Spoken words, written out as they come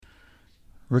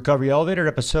Recovery Elevator,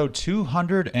 episode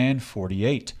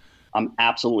 248. I'm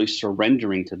absolutely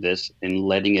surrendering to this and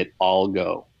letting it all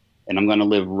go. And I'm going to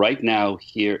live right now,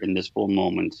 here in this full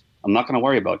moment. I'm not going to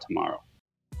worry about tomorrow.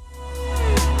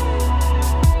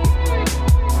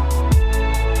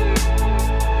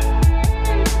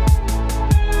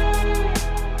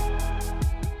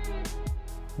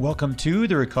 Welcome to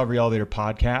the Recovery Elevator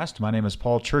podcast. My name is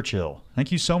Paul Churchill.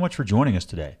 Thank you so much for joining us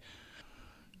today.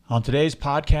 On today's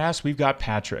podcast, we've got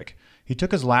Patrick. He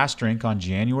took his last drink on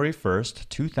January 1st,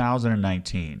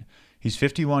 2019. He's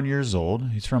 51 years old.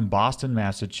 He's from Boston,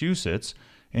 Massachusetts.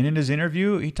 And in his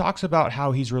interview, he talks about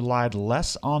how he's relied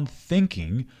less on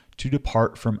thinking to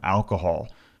depart from alcohol.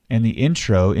 And the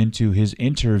intro into his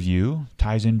interview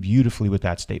ties in beautifully with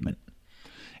that statement.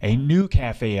 A new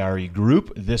Cafe RE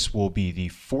group, this will be the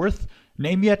fourth,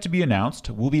 name yet to be announced,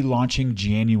 will be launching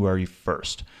January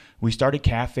 1st. We started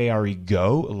Cafe RE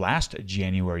Go last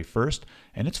January 1st,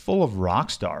 and it's full of rock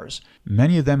stars,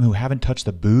 many of them who haven't touched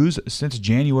the booze since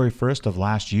January 1st of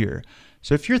last year.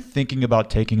 So if you're thinking about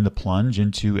taking the plunge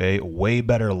into a way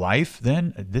better life,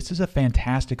 then this is a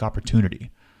fantastic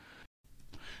opportunity.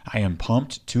 I am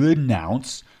pumped to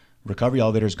announce Recovery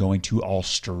Elevator is going to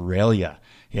Australia.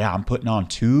 Yeah, I'm putting on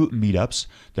 2 meetups.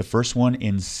 The first one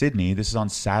in Sydney. This is on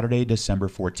Saturday, December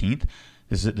 14th.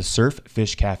 This is at the Surf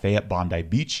Fish Cafe at Bondi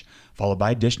Beach, followed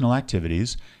by additional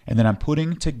activities. And then I'm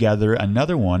putting together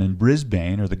another one in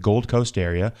Brisbane or the Gold Coast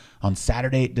area on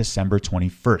Saturday, December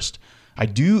 21st. I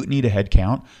do need a head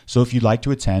count, so if you'd like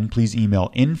to attend, please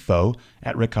email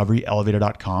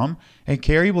info@recoveryelevator.com, and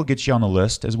Carrie will get you on the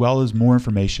list, as well as more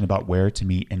information about where to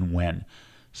meet and when.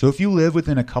 So if you live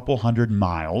within a couple hundred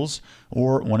miles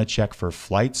or want to check for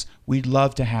flights, we'd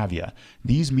love to have you.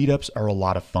 These meetups are a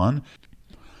lot of fun.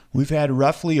 We've had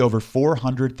roughly over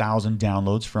 400,000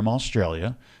 downloads from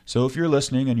Australia. So if you're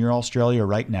listening and you're in Australia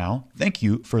right now, thank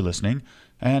you for listening.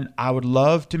 And I would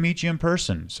love to meet you in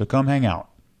person, so come hang out.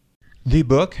 The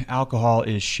book, Alcohol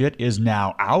is Shit, is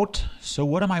now out. So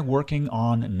what am I working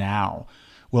on now?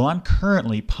 Well, I'm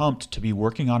currently pumped to be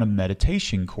working on a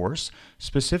meditation course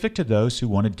specific to those who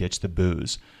want to ditch the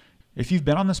booze. If you've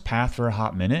been on this path for a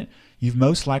hot minute, you've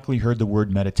most likely heard the word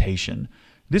meditation.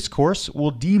 This course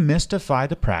will demystify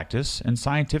the practice and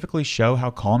scientifically show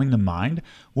how calming the mind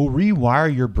will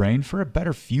rewire your brain for a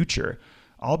better future.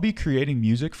 I'll be creating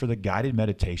music for the guided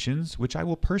meditations, which I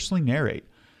will personally narrate.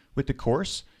 With the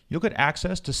course, you'll get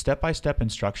access to step-by-step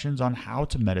instructions on how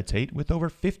to meditate with over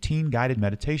 15 guided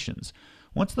meditations.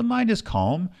 Once the mind is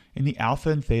calm in the alpha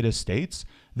and theta states,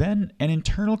 then an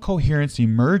internal coherence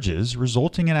emerges,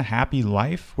 resulting in a happy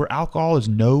life where alcohol is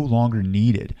no longer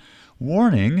needed.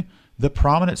 Warning, the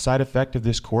prominent side effect of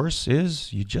this course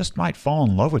is you just might fall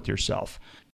in love with yourself.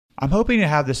 I'm hoping to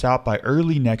have this out by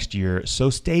early next year, so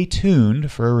stay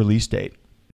tuned for a release date.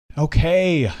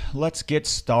 Okay, let's get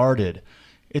started.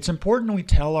 It's important we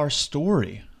tell our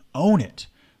story, own it,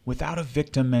 without a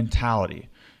victim mentality.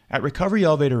 At Recovery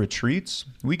Elevator Retreats,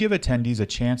 we give attendees a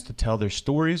chance to tell their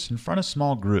stories in front of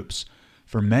small groups.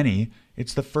 For many,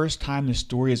 it's the first time the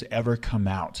story has ever come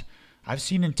out. I've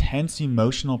seen intense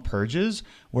emotional purges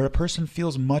where a person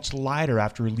feels much lighter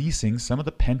after releasing some of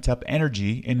the pent-up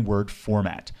energy in word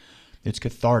format. It's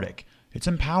cathartic. It's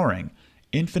empowering.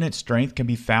 Infinite strength can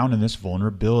be found in this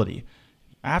vulnerability.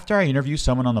 After I interview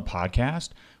someone on the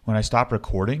podcast, when I stop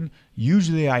recording,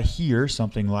 usually I hear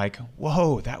something like,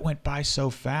 "Whoa, that went by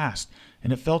so fast,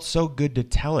 and it felt so good to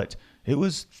tell it. It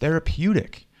was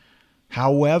therapeutic."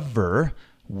 However,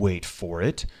 wait for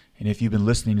it, and if you've been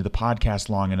listening to the podcast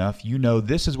long enough, you know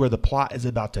this is where the plot is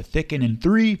about to thicken in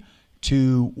 3,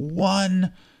 2,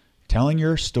 1. Telling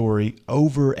your story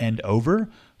over and over,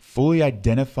 fully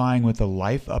identifying with the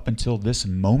life up until this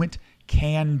moment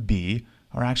can be,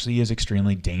 or actually is,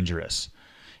 extremely dangerous.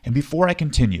 And before I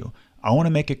continue, I want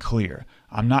to make it clear,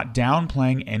 I'm not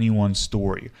downplaying anyone's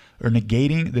story or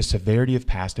negating the severity of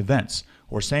past events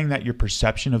or saying that your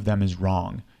perception of them is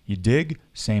wrong. You dig?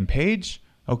 Same page?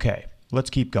 Okay,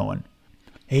 let's keep going.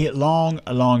 A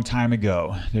long time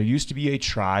ago, there used to be a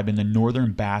tribe in the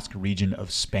northern Basque region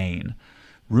of Spain.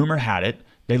 Rumor had it,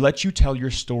 they let you tell your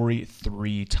story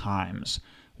 3 times.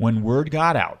 When word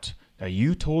got out that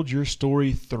you told your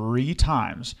story 3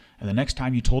 times, and the next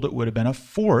time you told it would have been a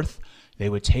 4th, they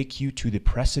would take you to the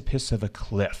precipice of a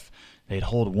cliff. They'd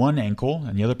hold one ankle,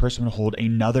 and the other person would hold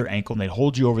another ankle, and they'd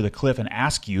hold you over the cliff and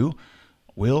ask you,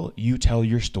 will you tell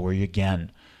your story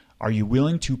again? Are you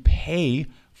willing to pay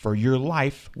for your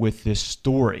life with this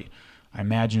story? I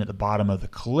imagine at the bottom of the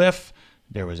cliff,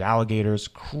 there was alligators,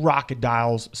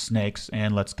 crocodiles, snakes,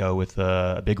 and let's go with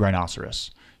a big rhinoceros.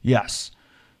 Yes.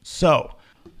 So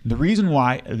The reason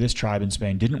why this tribe in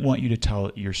Spain didn't want you to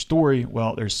tell your story,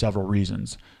 well, there's several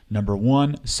reasons. Number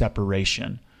one,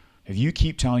 separation. If you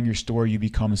keep telling your story, you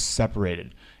become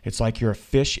separated. It's like you're a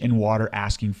fish in water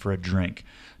asking for a drink.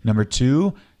 Number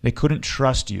two, they couldn't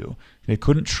trust you. They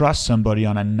couldn't trust somebody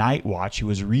on a night watch who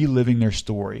was reliving their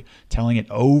story, telling it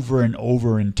over and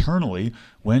over internally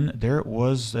when there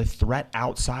was a threat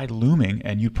outside looming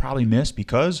and you'd probably miss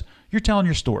because you're telling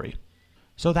your story.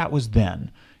 So that was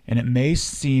then. And it may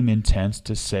seem intense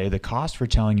to say the cost for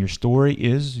telling your story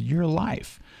is your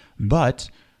life, but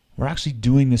we're actually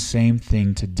doing the same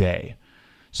thing today.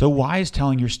 So why is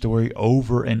telling your story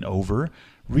over and over,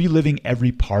 reliving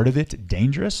every part of it,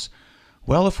 dangerous?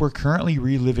 Well, if we're currently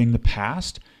reliving the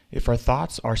past, if our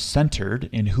thoughts are centered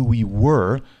in who we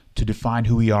were to define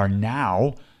who we are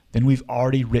now, then we've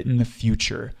already written the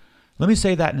future. Let me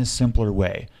say that in a simpler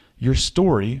way. Your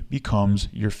story becomes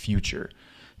your future.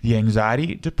 The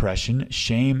anxiety, depression,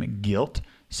 shame, guilt,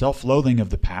 self-loathing of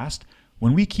the past,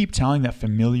 when we keep telling that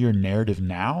familiar narrative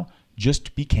now,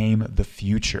 just became the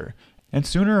future. And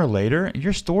sooner or later,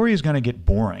 your story is going to get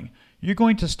boring. You're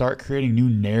going to start creating new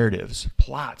narratives,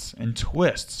 plots, and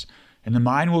twists, and the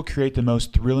mind will create the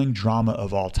most thrilling drama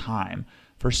of all time.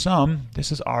 For some, this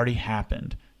has already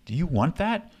happened. Do you want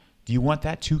that? Do you want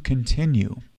that to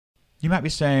continue? You might be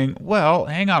saying, well,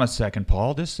 hang on a second,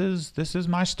 Paul. This is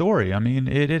my story. I mean,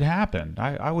 it happened.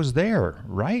 I was there,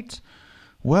 right?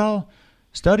 Well,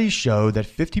 studies show that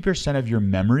 50% of your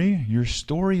memory, your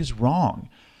story is wrong.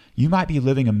 You might be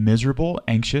living a miserable,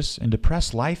 anxious, and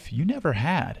depressed life you never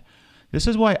had. This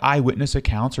is why eyewitness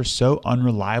accounts are so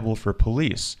unreliable for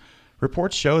police.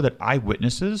 Reports show that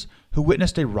eyewitnesses who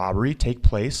witnessed a robbery take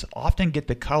place often get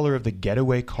the color of the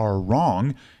getaway car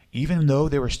wrong, even though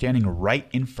they were standing right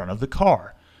in front of the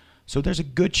car. So there's a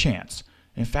good chance,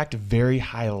 in fact a very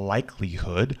high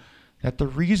likelihood, that the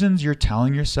reasons you're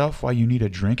telling yourself why you need a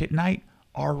drink at night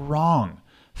are wrong,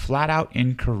 flat out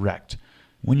incorrect.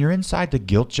 When you're inside the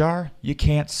guilt jar, you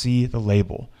can't see the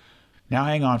label. Now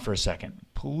hang on for a second.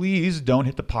 Please don't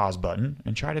hit the pause button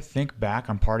and try to think back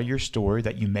on part of your story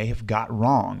that you may have got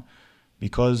wrong,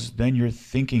 because then you're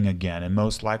thinking again, and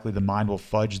most likely the mind will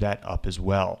fudge that up as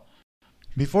well.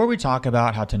 Before we talk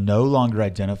about how to no longer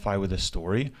identify with a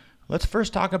story, let's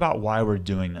first talk about why we're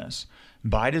doing this.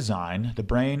 By design, the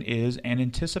brain is an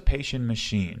anticipation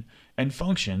machine and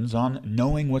functions on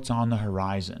knowing what's on the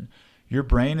horizon. Your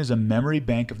brain is a memory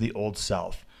bank of the old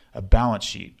self, a balance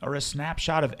sheet, or a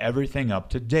snapshot of everything up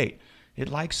to date. It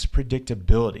likes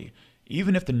predictability.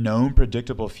 Even if the known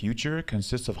predictable future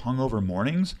consists of hungover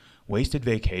mornings, wasted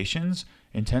vacations,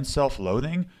 intense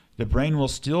self-loathing, the brain will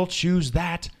still choose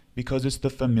that because it's the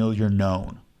familiar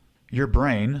known. Your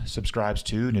brain subscribes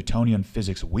to Newtonian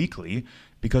Physics Weekly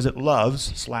because it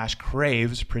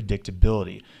loves/craves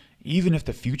predictability, even if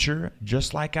the future,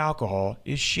 just like alcohol,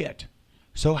 is shit.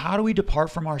 So how do we depart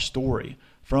from our story,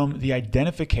 from the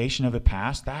identification of a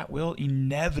past that will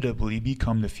inevitably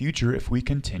become the future if we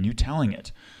continue telling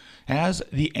it? As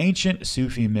the ancient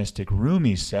Sufi mystic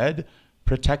Rumi said,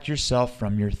 protect yourself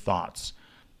from your thoughts.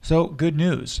 So good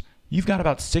news. You've got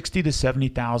about 60 to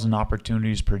 70,000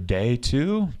 opportunities per day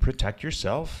to protect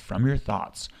yourself from your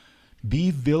thoughts.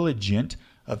 Be vigilant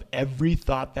of every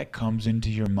thought that comes into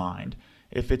your mind.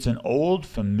 If it's an old,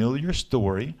 familiar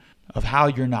story of how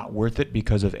you're not worth it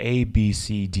because of A, B,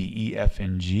 C, D, E, F,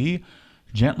 and G,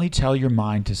 gently tell your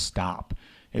mind to stop.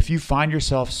 If you find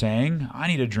yourself saying, I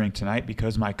need a drink tonight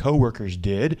because my coworkers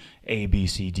did A, B,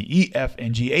 C, D, E, F,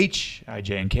 and G, H, I,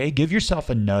 J, and K, give yourself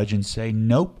a nudge and say,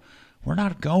 nope. We're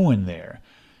not going there.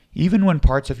 Even when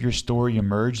parts of your story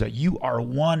emerge that you are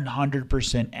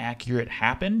 100% accurate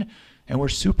happened and were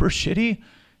super shitty,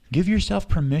 give yourself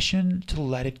permission to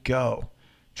let it go.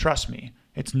 Trust me,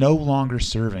 it's no longer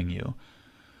serving you.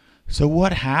 So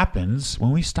what happens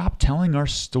when we stop telling our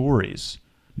stories?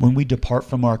 When we depart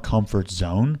from our comfort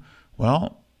zone?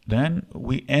 Well, then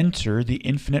we enter the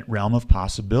infinite realm of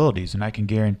possibilities. And I can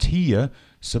guarantee you,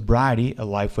 sobriety, a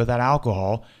life without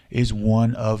alcohol, is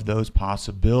one of those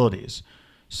possibilities.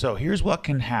 So here's what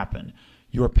can happen.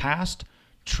 Your past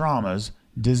traumas,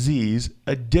 disease,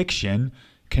 addiction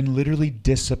can literally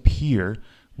disappear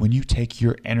when you take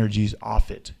your energies off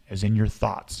it, as in your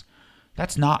thoughts.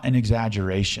 That's not an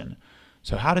exaggeration.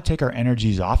 So how to take our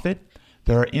energies off it?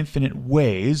 There are infinite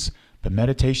ways, but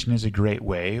meditation is a great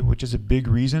way, which is a big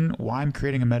reason why I'm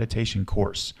creating a meditation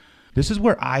course. This is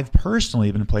where I've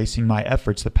personally been placing my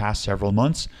efforts the past several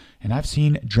months, and I've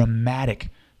seen dramatic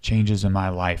changes in my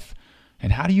life.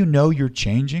 And how do you know you're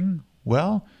changing?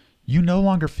 Well, you no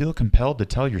longer feel compelled to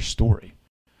tell your story.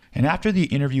 And after the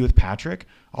interview with Patrick,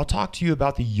 I'll talk to you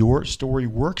about the Your Story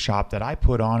workshop that I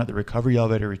put on at the Recovery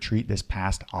Elevator Retreat this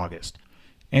past August.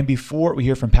 And before we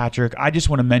hear from Patrick, I just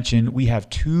want to mention we have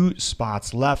 2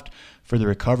 spots left for the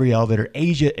Recovery Elevator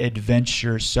Asia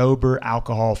Adventure Sober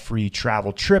Alcohol-Free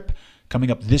Travel Trip coming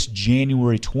up this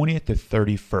January 20th to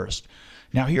 31st.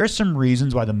 Now, here are some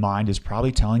reasons why the mind is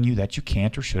probably telling you that you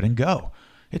can't or shouldn't go.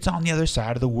 It's on the other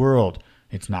side of the world.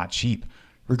 It's not cheap.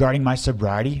 Regarding my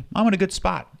sobriety, I'm in a good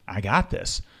spot. I got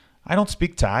this. I don't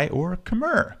speak Thai or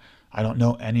Khmer. I don't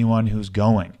know anyone who's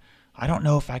going. I don't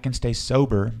know if I can stay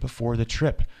sober before the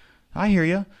trip. I hear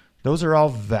you. Those are all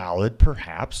valid,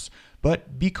 perhaps,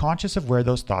 but be conscious of where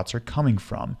those thoughts are coming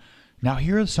from. Now,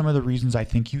 here are some of the reasons I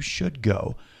think you should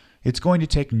go. It's going to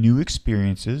take new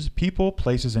experiences, people,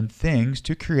 places, and things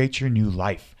to create your new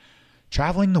life.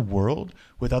 Traveling the world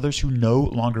with others who no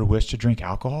longer wish to drink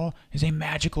alcohol is a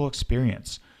magical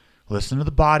experience. Listen to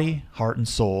the body, heart, and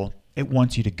soul. It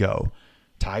wants you to go.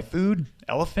 Thai food,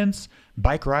 elephants,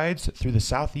 bike rides through the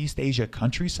Southeast Asia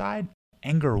countryside,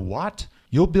 Angkor Wat.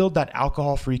 You'll build that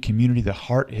alcohol-free community the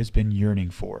heart has been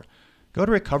yearning for. Go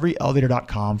to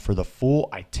recoveryelevator.com for the full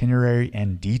itinerary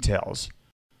and details.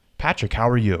 Patrick, how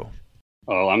are you?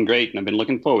 Oh, I'm great, and I've been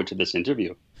looking forward to this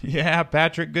interview. Yeah,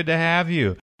 Patrick, good to have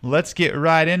you. Let's get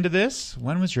right into this.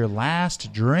 When was your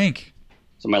last drink?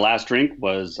 So my last drink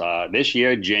was this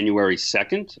year, January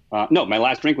 2nd. No, my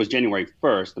last drink was January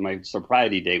 1st, and my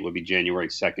sobriety date would be January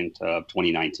 2nd of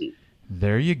 2019.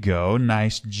 There you go.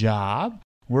 Nice job.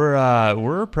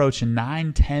 We're approaching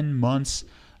 9-10 months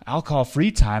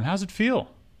alcohol-free time. How's it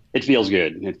feel? It feels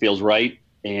good. It feels right,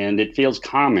 and it feels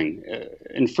calming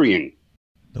and freeing.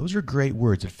 Those are great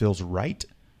words. It feels right.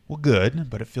 Well, good,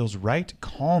 but it feels right,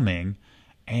 calming,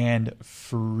 and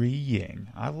freeing.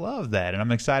 I love that, and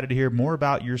I'm excited to hear more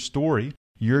about your story,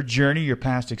 your journey, your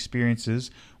past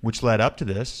experiences, which led up to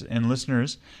this. And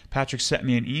listeners, Patrick sent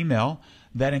me an email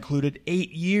that included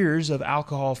 8 years of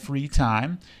alcohol-free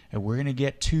time, and we're going to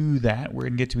get to that. We're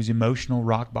going to get to his emotional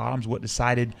rock bottoms, what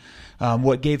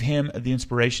gave him the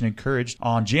inspiration and courage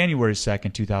on January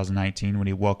 2nd, 2019, when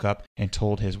he woke up and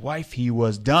told his wife he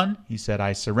was done. He said,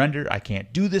 "I surrender. I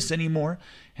can't do this anymore."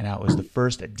 And that was the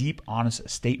first deep, honest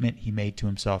statement he made to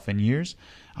himself in years.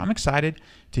 I'm excited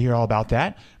to hear all about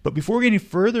that. But before we get any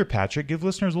further, Patrick, give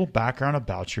listeners a little background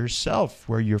about yourself,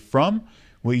 where you're from,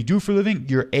 what you do for a living,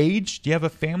 your age, do you have a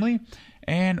family,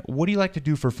 and what do you like to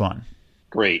do for fun?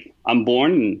 Great. I'm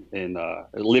born and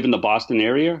live in the Boston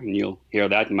area, and you'll hear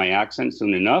that in my accent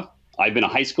soon enough. I've been a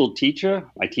high school teacher.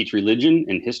 I teach religion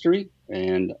and history,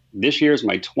 and this year is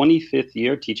my 25th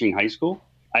year teaching high school.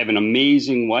 I have an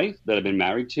amazing wife that I've been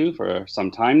married to for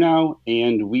some time now,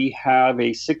 and we have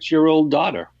a 6-year-old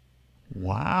daughter.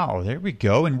 Wow, there we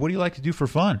go. And what do you like to do for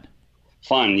fun?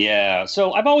 Fun, yeah.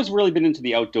 So I've always really been into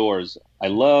the outdoors. I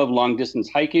love long distance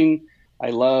hiking. I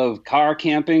love car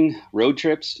camping, road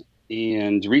trips.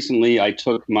 And recently I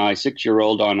took my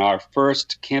 6-year-old on our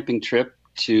first camping trip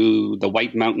to the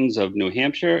White Mountains of New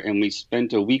Hampshire, and we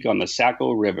spent a week on the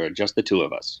Saco River, just the 2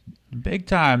 of us. Big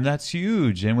time. That's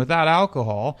huge. And without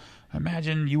alcohol, I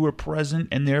imagine you were present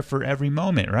and there for every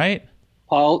moment, right?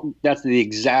 Paul, that's the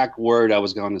exact word I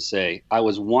was going to say. I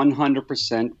was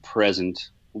 100% present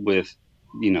with,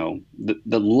 the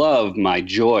love, my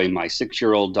joy, my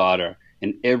 6-year-old daughter,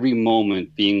 and every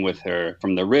moment being with her,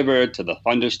 from the river to the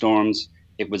thunderstorms.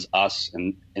 It was us,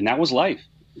 and that was life,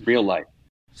 real life.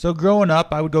 So growing up,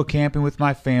 I would go camping with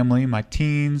my family, my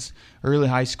teens, early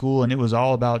high school, and it was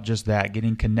all about just that,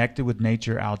 getting connected with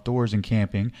nature, outdoors, and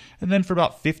camping. And then for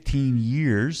about 15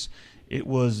 years, it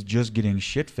was just getting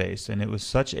shit-faced, and it was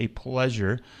such a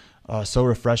pleasure, so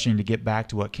refreshing to get back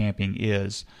to what camping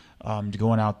is, to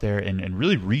going out there and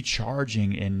really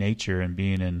recharging in nature and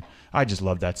being in. I just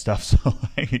love that stuff, so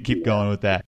I could keep going with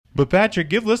that. But Patrick,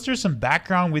 give listeners some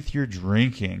background with your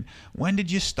drinking. When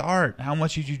did you start? How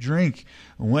much did you drink?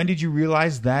 When did you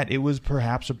realize that it was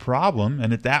perhaps a problem?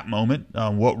 And at that moment,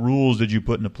 what rules did you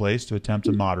put into place to attempt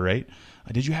to moderate?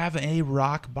 Did you have a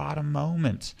rock bottom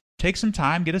moment? Take some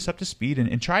time, get us up to speed,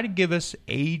 and try to give us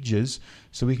ages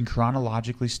so we can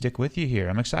chronologically stick with you here.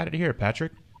 I'm excited to hear it,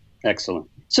 Patrick. Excellent.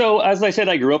 So, as I said,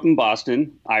 I grew up in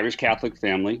Boston, Irish Catholic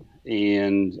family.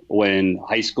 And when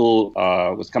high school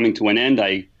was coming to an end,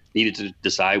 I needed to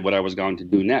decide what I was going to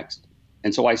do next.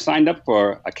 And so I signed up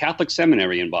for a Catholic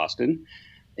seminary in Boston,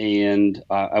 and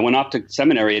I went off to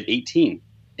seminary at 18.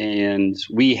 And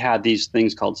we had these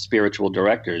things called spiritual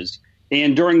directors.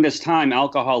 And during this time,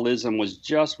 alcoholism was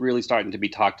just really starting to be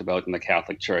talked about in the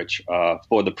Catholic Church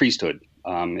for the priesthood.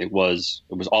 It was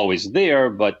always there,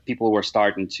 but people were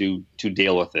starting to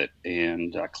deal with it.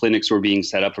 And clinics were being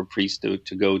set up for priests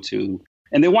to go to.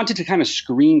 And they wanted to kind of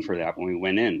screen for that when we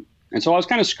went in. And so I was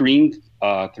kind of screened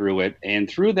through it. And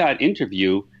through that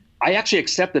interview, I actually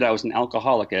accepted I was an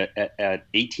alcoholic at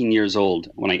 18 years old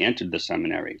when I entered the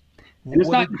seminary.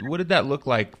 What did that look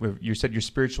like? You said your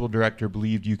spiritual director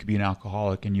believed you could be an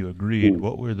alcoholic and you agreed.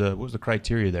 What was the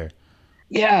criteria there?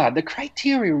 Yeah, the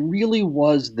criteria really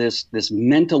was this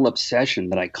mental obsession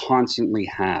that I constantly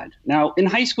had. Now, in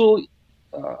high school,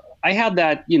 I had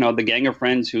that, the gang of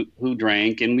friends who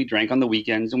drank, and we drank on the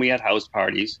weekends and we had house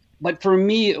parties. But for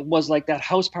me, it was like that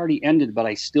house party ended, but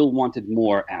I still wanted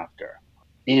more after.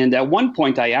 And at one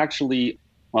point, I actually,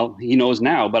 well, he knows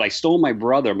now, but I stole my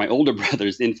older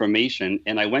brother's information,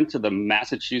 and I went to the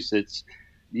Massachusetts,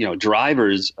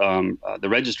 drivers, the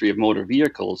registry of motor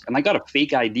vehicles, and I got a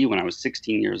fake ID when I was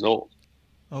 16 years old.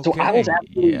 Okay. So I was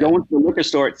actually going to the liquor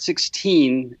store at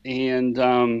 16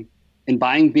 and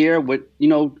buying beer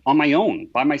on my own,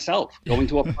 by myself, going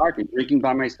to a party, drinking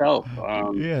by myself.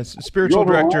 Yes, spiritual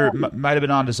director might have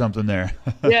been onto something there.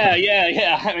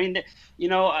 Yeah. I mean,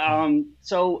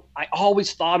 so I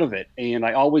always thought of it and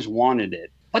I always wanted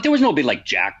it, but there was no big like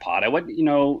jackpot.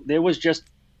 It was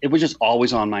just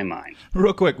always on my mind.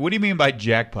 Real quick, what do you mean by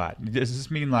jackpot? Does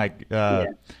this mean like, what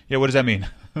does that mean?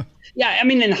 Yeah, I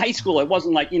mean, in high school, it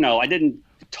wasn't like, I didn't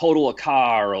total a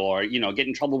car or, get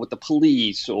in trouble with the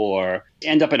police or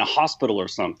end up in a hospital or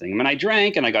something. I mean, I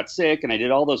drank and I got sick and I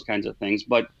did all those kinds of things.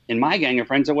 But in my gang of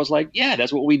friends, it was like, yeah,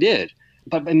 that's what we did.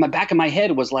 But in the back of my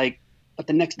head, it was like, but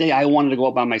the next day I wanted to go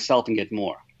out by myself and get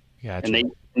more. Gotcha.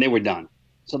 And they were done.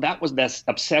 So that was that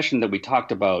obsession that we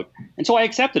talked about. And so I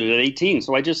accepted it at 18.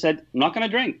 So I just said, I'm not going to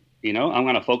drink. I'm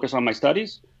going to focus on my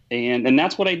studies. And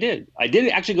that's what I did. I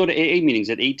did actually go to AA meetings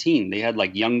at 18. They had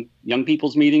like young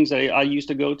people's meetings that I used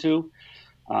to go to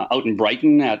out in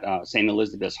Brighton at St.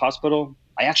 Elizabeth's Hospital.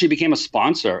 I actually became a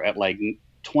sponsor at like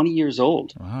 20 years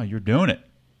old. Wow, you're doing it.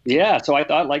 Yeah. So I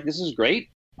thought like, this is great.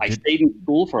 I stayed in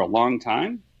school for a long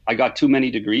time. I got too many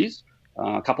degrees,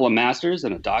 a couple of masters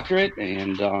and a doctorate.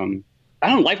 And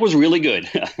life was really good.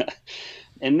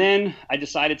 And then I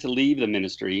decided to leave the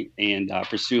ministry and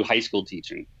pursue high school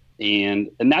teaching. And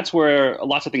that's where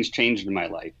lots of things changed in my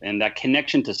life. And that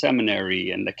connection to seminary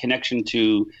and the connection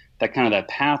to that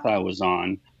path I was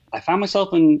on, I found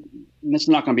myself in, and this is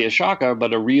not going to be a shocker,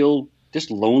 but a real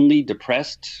just lonely,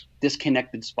 depressed,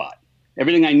 disconnected spot.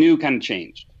 Everything I knew kind of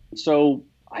changed. So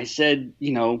I said,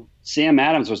 Sam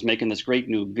Adams was making this great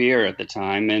new beer at the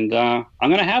time, and I'm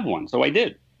going to have one. So I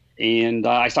did. And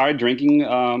I started drinking,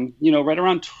 right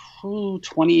around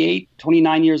 28,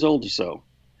 29 years old or so.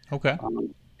 Okay.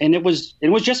 And it was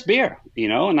just beer,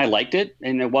 and I liked it.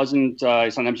 And it wasn't,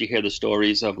 sometimes you hear the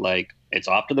stories of like, it's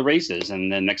off to the races.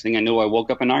 And the next thing I knew, I woke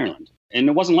up in Ireland. And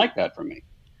it wasn't like that for me.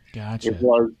 Gotcha.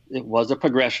 It was a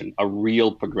progression, a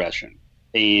real progression.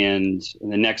 And in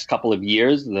the next couple of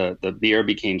years, the beer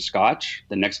became Scotch.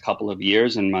 The next couple of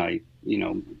years in my,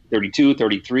 32,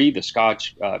 33, the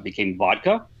Scotch became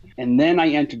vodka. And then I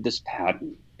entered this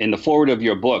pattern. In the foreword of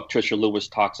your book, Trisha Lewis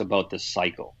talks about this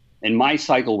cycle. And my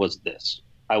cycle was this.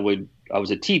 I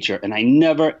was a teacher, and I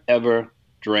never, ever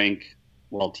drank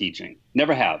while teaching.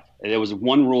 Never have. There was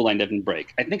one rule I didn't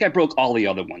break. I think I broke all the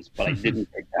other ones, but I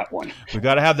didn't break that one. We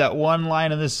got to have that one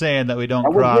line in the sand that we don't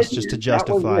cross just to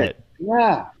justify it.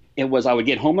 Yeah. It was, I would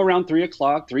get home around 3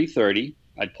 o'clock, 3:30.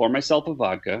 I'd pour myself a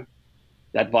vodka.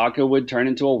 That vodka would turn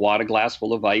into a water glass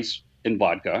full of ice and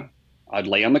vodka. I'd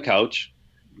lay on the couch,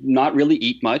 not really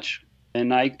eat much,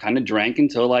 and I kind of drank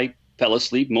until I fell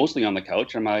asleep, mostly on the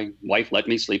couch, and my wife let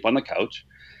me sleep on the couch.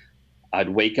 I'd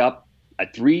wake up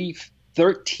at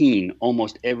 3:13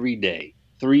 almost every day,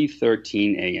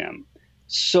 3:13 a.m.,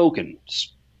 soaking,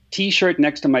 T-shirt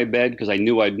next to my bed because I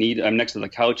knew I'm next to the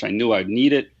couch. I knew I'd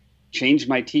need it. Changed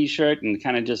my T-shirt and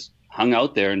kind of just hung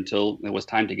out there until it was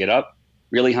time to get up.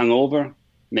 Really hungover,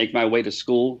 make my way to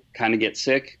school, kind of get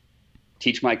sick,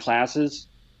 teach my classes.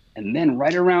 And then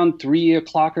right around 3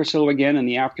 o'clock or so again in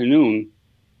the afternoon,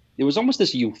 there was almost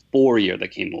this euphoria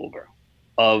that came over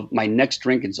of my next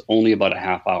drink is only about a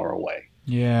half hour away.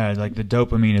 Yeah, like the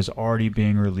dopamine is already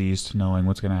being released, knowing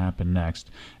what's going to happen next.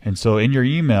 And so in your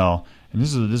email, and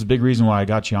this is a big reason why I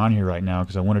got you on here right now,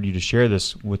 because I wanted you to share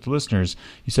this with the listeners.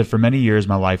 You said, for many years,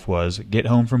 my life was get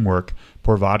home from work,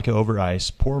 pour vodka over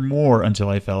ice, pour more until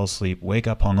I fell asleep, wake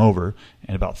up hungover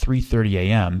at about 3:30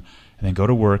 a.m., and then go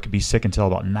to work, be sick until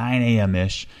about 9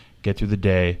 a.m.-ish, get through the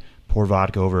day, pour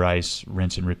vodka over ice,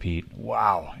 rinse and repeat.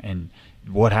 Wow. And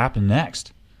what happened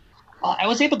next? I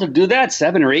was able to do that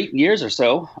 7 or 8 years or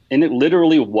so, and it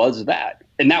literally was that.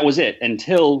 And that was it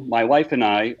until my wife and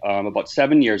I, about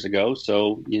 7 years ago,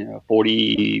 so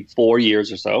 44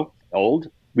 years or so old,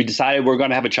 we decided we're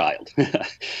going to have a child.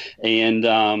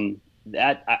 And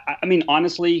I mean,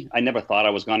 honestly, I never thought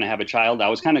I was going to have a child. I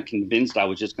was kind of convinced I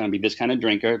was just going to be this kind of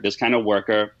drinker, this kind of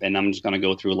worker, and I'm just going to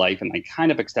go through life. And I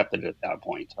kind of accepted it at that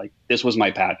point. Like, this was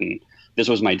my pattern. This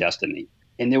was my destiny.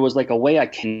 And there was like a way I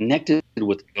connected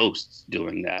with ghosts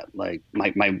doing that. Like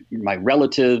my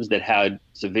relatives that had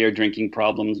severe drinking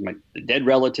problems, the dead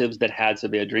relatives that had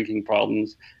severe drinking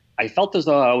problems. I felt as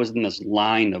though I was in this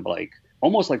line of like,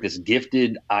 almost like this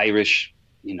gifted Irish,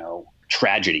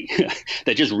 tragedy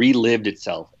that just relived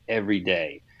itself every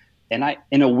day. And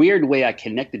in a weird way, I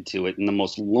connected to it in the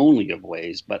most lonely of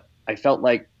ways, but I felt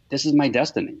like this is my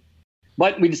destiny.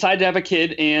 But we decided to have a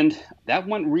kid, and that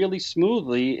went really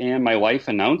smoothly. And my wife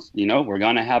announced, we're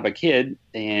going to have a kid.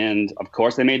 And of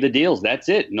course, they made the deals. That's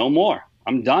it. No more.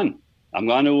 I'm done. I'm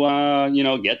going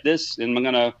to, get this, and I'm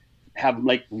going to have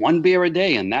like one beer a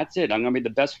day, and that's it. I'm going to be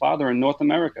the best father in North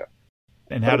America.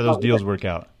 And how do those deals work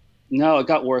out? No, it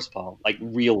got worse, Paul, like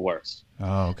real worse.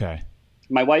 Oh, okay.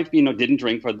 My wife, didn't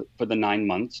drink for the 9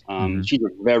 months. She's a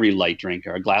very light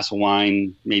drinker, a glass of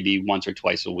wine, maybe once or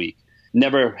twice a week.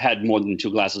 Never had more than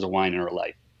 2 glasses of wine in her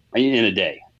life, in a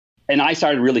day. And I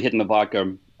started really hitting the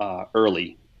vodka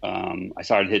early. I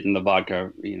started hitting the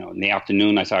vodka, in the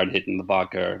afternoon. I started hitting the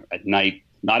vodka at night,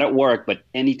 not at work, but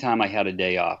anytime I had a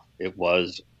day off.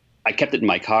 I kept it in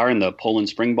my car in the Poland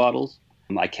Spring bottles.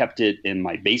 I kept it in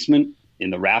my basement in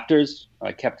the rafters.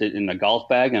 I kept it in a golf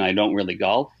bag, and I don't really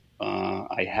golf.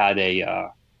 I had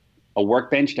a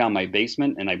workbench down my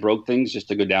basement, and I broke things just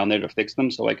to go down there to fix them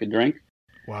so I could drink.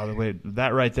 Wow,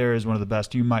 that right there is one of the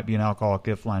best "you might be an alcoholic"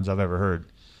 gift lines I've ever heard.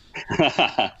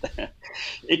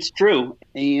 It's true.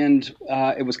 And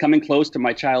it was coming close to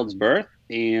my child's birth,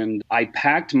 and I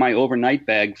packed my overnight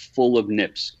bag full of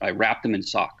nips. I wrapped them in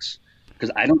socks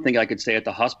because I don't think I could stay at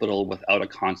the hospital without a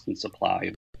constant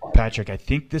supply. Patrick, I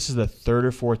think this is the 3rd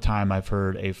or 4th time I've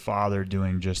heard a father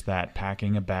doing just that,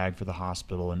 packing a bag for the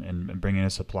hospital and bringing a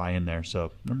supply in there.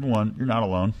 So, number one, you're not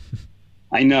alone.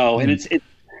 I know. And it's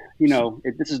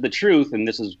this is the truth, and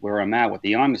this is where I'm at with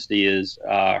the honesty is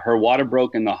her water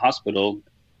broke in the hospital.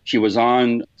 She was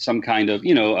on some kind of,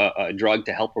 a drug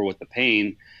to help her with the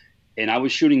pain, and I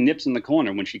was shooting nips in the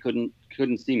corner when she couldn't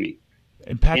see me.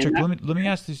 And Patrick, let me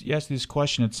ask this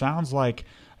question. It sounds like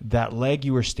that leg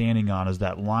you were standing on is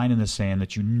that line in the sand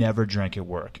that you never drank at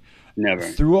work. Never.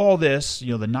 Through all this,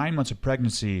 the 9 months of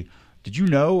pregnancy, did you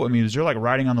know? I mean, is there like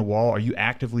writing on the wall? Are you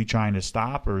actively trying to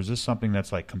stop, or is this something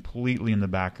that's like completely in the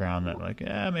background that like,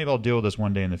 maybe I'll deal with this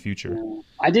one day in the future?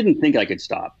 I didn't think I could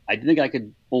stop. I think I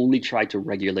could only try to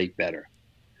regulate better.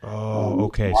 Oh,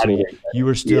 okay. So you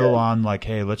were still on like,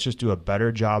 hey, let's just do a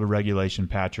better job of regulation,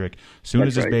 Patrick. As soon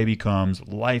as this baby comes,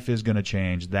 life is going to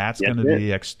change. That's going to be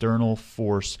the external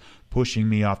force pushing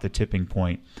me off the tipping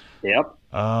point. Yep.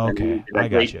 Oh, okay. I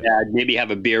got you. Maybe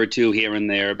have a beer or two here and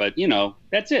there, but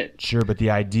that's it. Sure, but the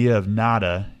idea of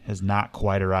nada has not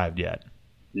quite arrived yet.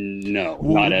 No,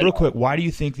 not real quick, why do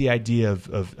you think the idea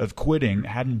of quitting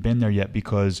hadn't been there yet?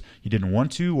 Because you didn't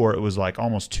want to, or it was like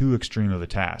almost too extreme of a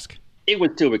task? It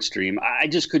was too extreme. I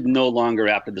just could no longer,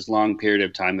 after this long period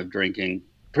of time of drinking,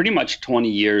 pretty much 20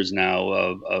 years now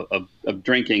of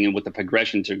drinking, and with the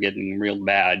progression to getting real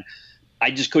bad,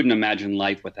 I just couldn't imagine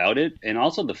life without it. And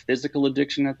also the physical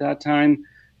addiction at that time,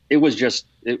 it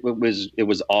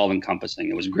was all encompassing.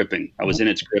 It was gripping. I was in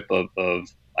its grip of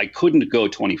I couldn't go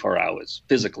 24 hours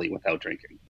physically without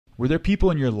drinking. Were there people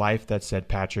in your life that said,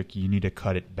 Patrick, you need to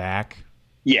cut it back?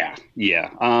 Yeah.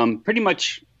 Pretty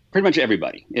much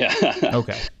everybody. Yeah.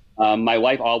 Okay. My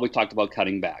wife always talked about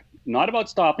cutting back, not about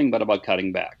stopping, but about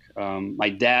cutting back. My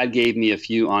dad gave me a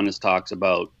few honest talks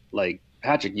about like,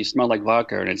 Patrick, you smell like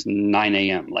vodka and it's 9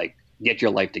 a.m. Like, get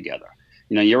your life together.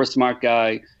 You're a smart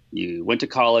guy. You went to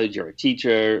college. You're a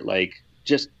teacher. Like,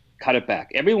 just cut it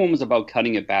back. Everyone was about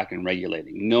cutting it back and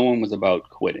regulating. No one was about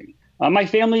quitting. My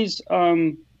family's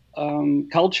culture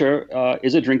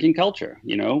is a drinking culture.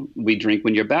 We drink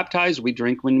when you're baptized. We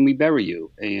drink when we bury you.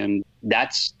 And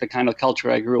that's the kind of culture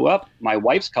I grew up. My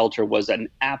wife's culture was an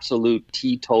absolute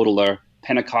teetotaler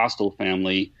Pentecostal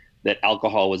family that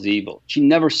alcohol was evil. She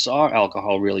never saw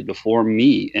alcohol really before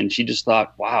me. And she just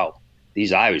thought, wow,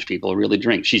 these Irish people really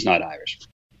drink. She's not Irish.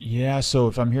 Yeah, so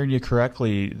if I'm hearing you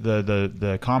correctly,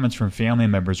 the comments from family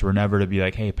members were never to be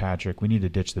like, hey, Patrick, we need to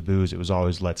ditch the booze. It was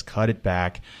always, let's cut it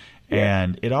back. Yeah.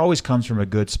 And it always comes from a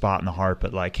good spot in the heart,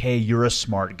 but like, hey, you're a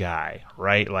smart guy,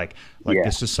 right? Like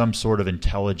This is some sort of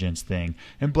intelligence thing.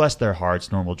 And bless their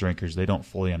hearts, normal drinkers, they don't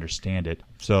fully understand it.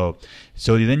 So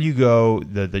then you go,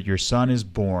 that your son is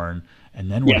born,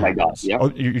 and then what happens? My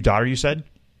daughter, Oh, your daughter, you said?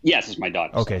 Yes, it's my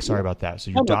daughter. Okay, sorry about that.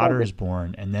 So your daughter is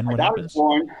born, and then what happens?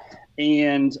 Born,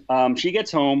 and she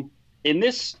gets home, and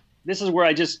this is where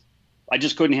I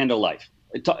just couldn't handle life.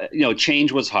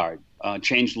 Change was hard.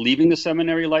 Change leaving the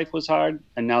seminary life was hard.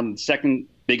 And now the second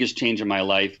biggest change in my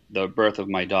life, the birth of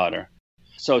my daughter.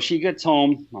 So she gets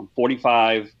home. I'm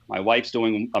 45. My wife's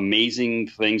doing amazing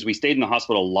things. We stayed in the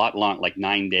hospital a lot long, like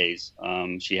 9 days.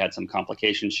 She had some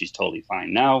complications. She's totally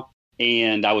fine now.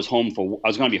 And I was going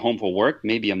to be home for work,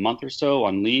 maybe a month or so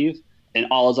on leave. And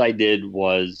all I did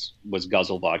was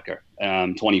guzzle vodka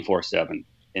 24/7.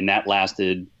 And that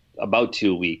lasted about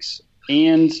 2 weeks.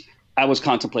 And I was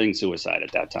contemplating suicide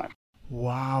at that time.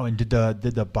 Wow. And did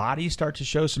the body start to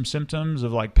show some symptoms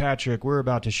of like, Patrick, we're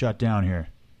about to shut down here?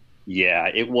 Yeah,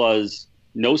 it was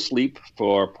no sleep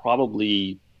for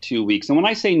probably 2 weeks. And when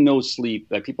I say no sleep,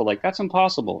 people are like, that's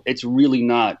impossible. It's really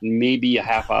not. Maybe a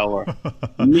half hour.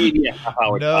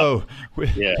 No.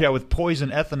 With poison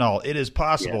ethanol, it is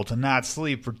possible to not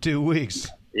sleep for 2 weeks.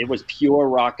 It was pure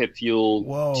rocket fuel.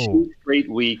 Whoa. 2 straight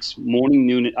weeks, morning,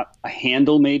 noon, a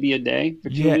handle maybe a day for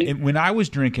 2 weeks. And when I was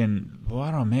drinking,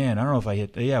 I don't know if I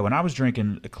hit, when I was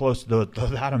drinking close to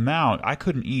that amount, I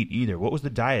couldn't eat either. What was the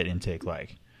diet intake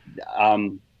like?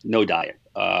 No diet.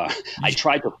 I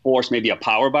tried to force maybe a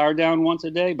power bar down once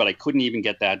a day, but I couldn't even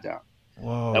get that down.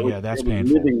 Whoa, that's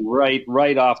painful. Living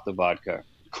right off the vodka,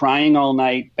 crying all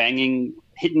night, banging,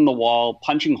 hitting the wall,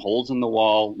 punching holes in the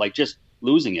wall, like just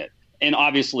losing it. And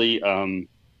obviously,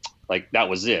 that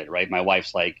was it, right? My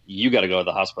wife's like, you got to go to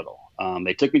the hospital.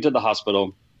 They took me to the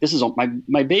hospital. This is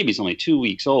my baby's only 2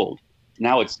 weeks old.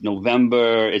 Now it's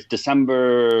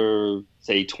December,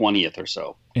 say 20th or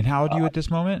so. And how old are you at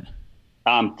this moment?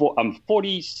 I'm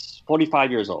 45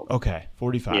 years old. Okay,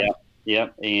 45. Yeah.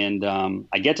 And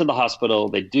I get to the hospital.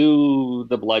 They do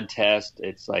the blood test.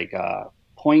 It's like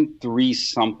 0.3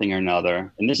 something or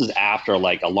another. And this is after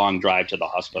like a long drive to the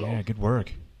hospital. Yeah, good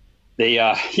work. They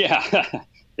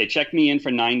they checked me in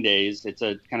for 9 days. It's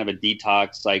a kind of a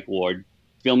detox psych ward.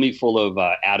 Fill me full of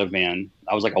Ativan.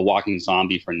 I was like a walking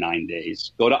zombie for 9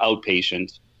 days. Go to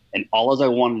outpatient. And all I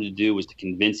wanted to do was to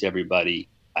convince everybody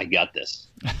I got this.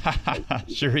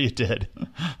 Sure you did.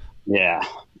 Yeah.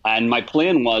 And my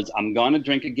plan was I'm going to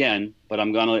drink again, but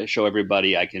I'm going to show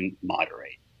everybody I can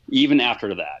moderate. Even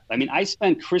after that. I mean, I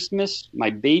spent Christmas, my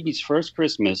baby's first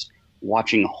Christmas,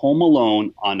 watching Home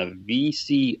Alone on a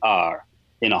VCR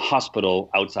in a hospital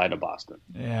outside of Boston.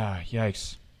 Yeah,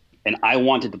 yikes. And I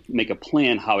wanted to make a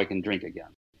plan how I can drink again.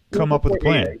 Come up with a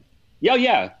plan. AA.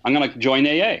 Yeah. I'm going to join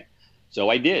AA. So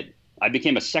I did. I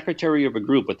became a secretary of a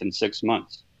group within 6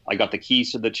 months. I got the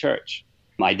keys to the church.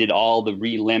 I did all the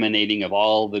relaminating of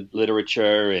all the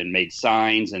literature and made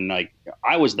signs. And I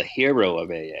was the hero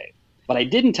of AA. But I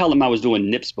didn't tell them I was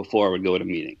doing NIPS before I would go to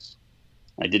meetings.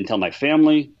 I didn't tell my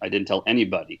family. I didn't tell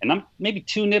anybody. And I'm maybe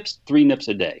 2 NIPS, 3 NIPS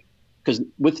a day. Because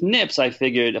with NIPS, I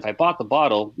figured if I bought the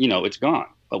bottle, it's gone.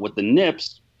 But with the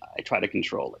NIPS, I try to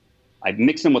control it. I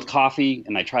mix them with coffee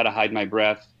and I try to hide my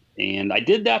breath. And I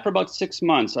did that for about 6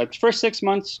 months. First 6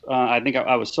 months, I think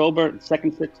I was sober.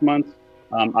 Second 6 months,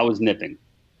 I was nipping.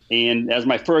 And as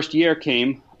my first year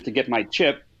came to get my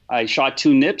chip, I shot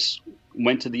 2 nips,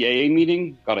 went to the AA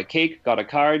meeting, got a cake, got a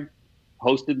card,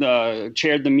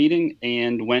 chaired the meeting,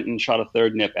 and went and shot a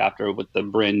 3rd nip after with the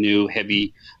brand new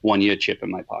heavy 1-year chip in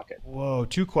my pocket. Whoa,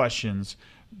 2 questions.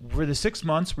 For the 6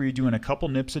 months where you're doing a couple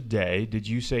nips a day, did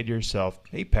you say to yourself,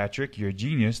 hey, Patrick, you're a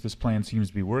genius. This plan seems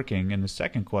to be working. And the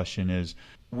second question is,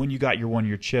 when you got your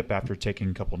 1-year chip after taking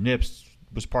a couple nips,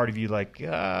 was part of you like,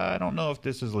 I don't know if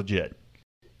this is legit?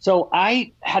 So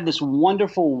I had this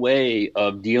wonderful way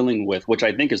of dealing with, which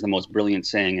I think is the most brilliant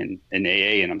saying in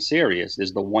AA, and I'm serious,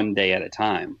 is the 1 day at a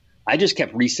time. I just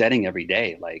kept resetting every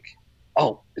day, like,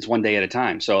 it's 1 day at a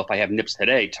time. So if I have nips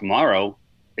today, tomorrow,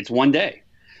 it's 1 day.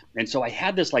 And so I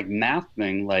had this math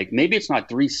thing, maybe it's not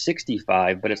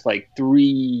 365, but it's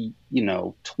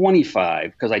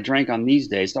 325 because I drank on these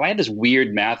days. So I had this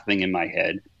weird math thing in my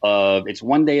head of it's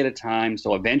 1 day at a time.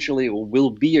 So eventually it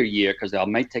will be a year because I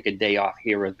might take a day off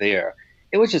here or there.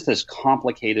 It was just this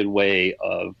complicated way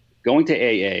of going to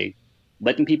AA,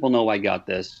 letting people know I got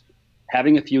this,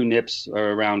 having a few nips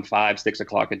around 5, 6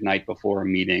 o'clock at night before a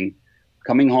meeting,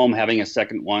 coming home, having a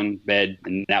second one, bed,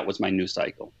 and that was my new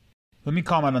cycle. Let me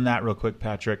comment on that real quick,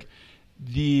 Patrick.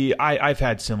 I've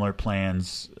had similar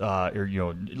plans,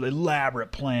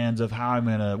 elaborate plans of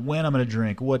when I'm gonna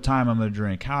drink, what time I'm gonna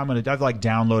drink, I've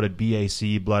downloaded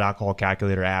BAC, blood alcohol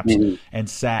calculator apps, and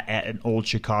sat at an old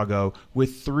Chicago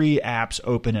with 3 apps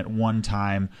open at one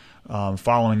time,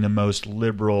 following the most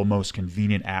liberal, most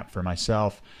convenient app for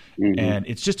myself. And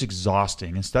it's just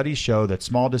exhausting. And studies show that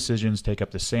small decisions take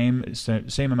up the same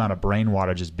amount of brain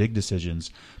wattage as big decisions.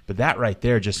 But that right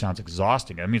there just sounds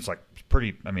exhausting. I mean, it's like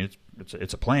pretty. I mean,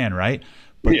 it's a plan, right?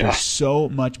 But there's so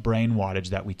much brain wattage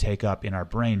that we take up in our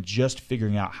brain just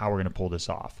figuring out how we're going to pull this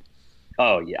off.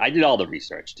 Oh yeah, I did all the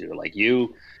research too. Like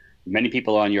you, many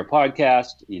people on your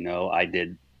podcast. I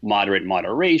did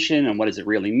moderation and what does it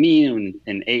really mean?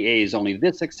 And AA is only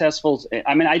this successful.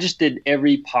 I mean, I just did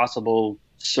every possible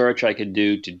search I could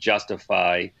do to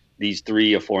justify these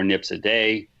 3 or 4 nips a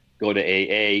day. Go to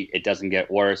AA, it doesn't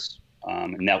get worse.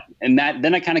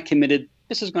 Then I kind of committed.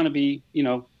 This is going to be,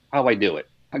 how I do it.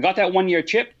 I got that 1-year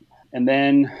chip, and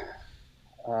then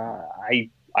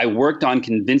I worked on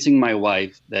convincing my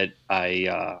wife that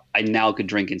I now could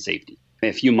drink in safety.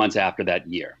 A few months after that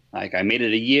year, like I made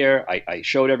it a year. I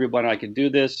showed everyone I could do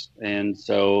this, and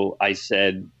so I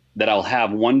said that I'll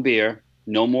have 1 beer,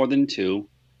 no more than 2.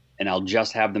 And I'll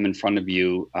just have them in front of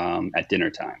you at dinner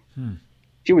time.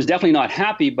 She was definitely not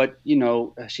happy, but,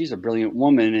 she's a brilliant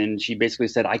woman. And she basically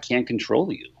said, I can't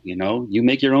control you. You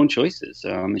make your own choices.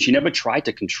 And she never tried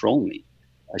to control me.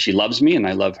 She loves me and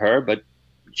I love her, but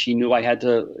she knew I had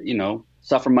to,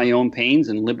 suffer my own pains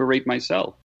and liberate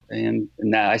myself. And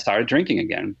that I started drinking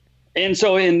again. And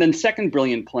so in the second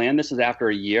brilliant plan, this is after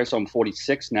a year. So I'm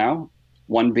 46 now,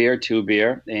 1 beer, 2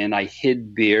 beer, and I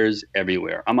hid beers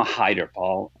everywhere. I'm a hider,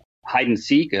 Paul. Hide and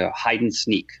seek, hide and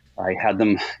sneak. I had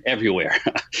them everywhere.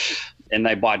 And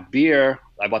I bought beer.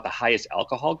 I bought the highest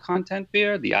alcohol content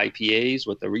beer, the IPAs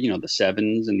with the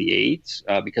 7s and the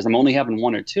 8s, because I'm only having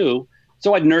 1 or 2.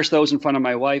 So I'd nurse those in front of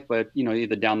my wife, but,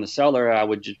 either down the cellar, I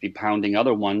would just be pounding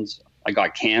other ones. I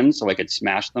got cans so I could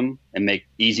smash them and make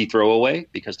easy throwaway,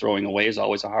 because throwing away is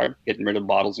always hard. Getting rid of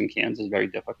bottles and cans is very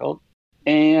difficult.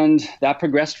 And that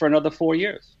progressed for another 4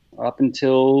 years, up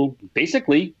until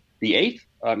basically the 8th.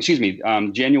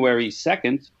 January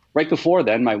 2nd. Right before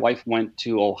then, my wife went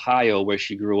to Ohio, where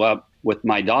she grew up, with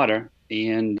my daughter.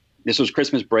 And this was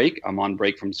Christmas break. I'm on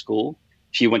break from school.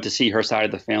 She went to see her side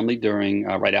of the family during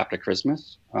right after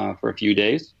Christmas for a few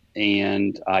days.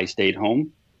 And I stayed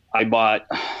home. I bought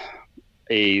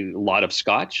a lot of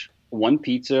scotch, 1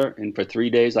 pizza, and for 3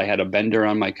 days I had a bender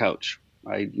on my couch.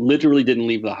 I literally didn't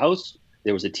leave the house.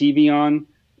 There was a TV on.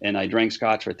 And I drank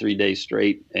scotch for 3 days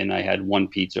straight, and I had 1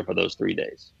 pizza for those 3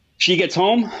 days. She gets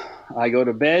home, I go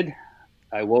to bed,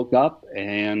 I woke up,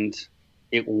 and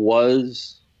it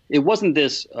wasn't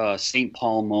this St.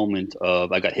 Paul moment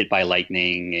of I got hit by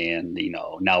lightning, and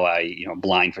now I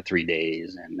blind for 3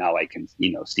 days, and now I can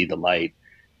see the light.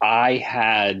 I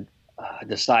had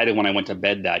decided when I went to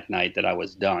bed that night that I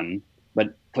was done,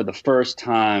 but for the first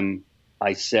time,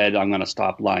 I said I'm going to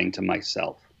stop lying to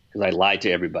myself, because I lied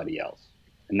to everybody else.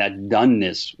 And that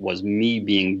doneness was me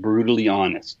being brutally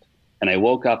honest. And I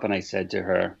woke up and I said to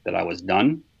her that I was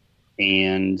done.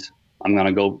 And I'm going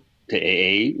to go to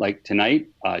AA like tonight,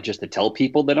 just to tell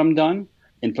people that I'm done.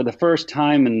 And for the first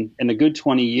time in a good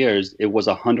 20 years, it was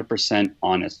 100%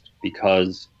 honest,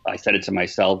 because I said it to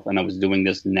myself and I was doing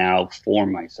this now for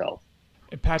myself.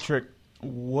 Patrick,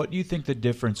 what do you think the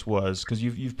difference was? Because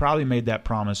you've probably made that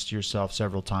promise to yourself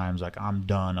several times, like, I'm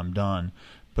done.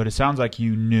 But it sounds like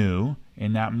you knew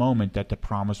in that moment that the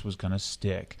promise was going to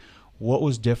stick. What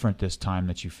was different this time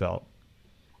that you felt?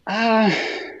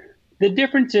 The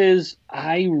difference is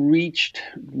I reached,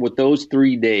 with those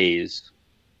 3 days,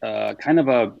 kind of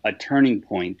a turning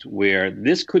point where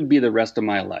this could be the rest of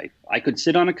my life. I could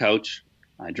sit on a couch,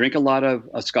 drink a lot of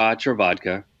scotch or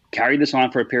vodka, carry this on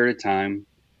for a period of time.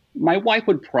 My wife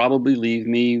would probably leave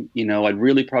me. I'd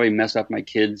really probably mess up my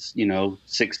kids,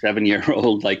 6, 7 year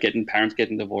old, like parents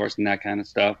getting divorced and that kind of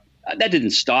stuff. That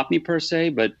didn't stop me per se,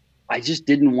 but I just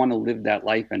didn't want to live that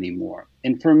life anymore.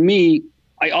 And for me,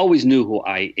 I always knew who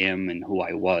I am and who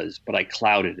I was, but I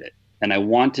clouded it. And I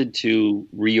wanted to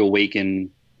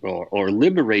reawaken or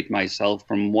liberate myself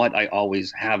from what I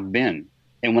always have been.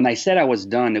 And when I said I was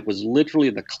done, it was literally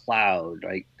the cloud,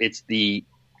 right? It's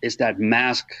that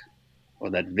mask or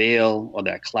that veil or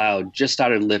that cloud just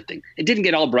started lifting. It didn't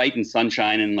get all bright and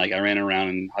sunshine and like I ran around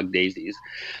and hugged daisies,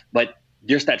 but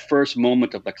just that first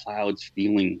moment of the clouds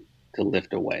feeling to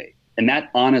lift away. And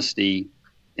that honesty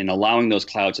in allowing those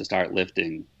clouds to start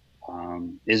lifting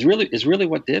is really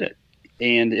what did it.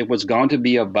 And it was going to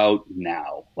be about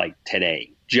now, like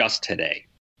today, just today.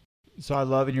 So I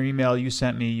love in your email you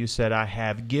sent me, you said, I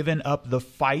have given up the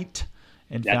fight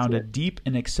and found a deep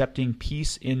and accepting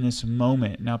peace in this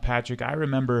moment. Now, Patrick, I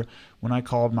remember when I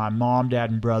called my mom,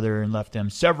 dad, and brother and left them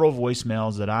several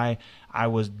voicemails that I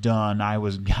was done. I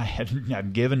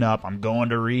had given up. I'm going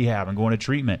to rehab. I'm going to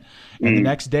treatment. And the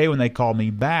next day when they called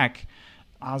me back,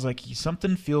 I was like,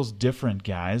 something feels different,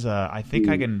 guys. I think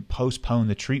I can postpone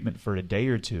the treatment for a day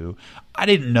or two. I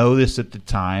didn't know this at the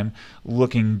time.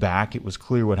 Looking back, it was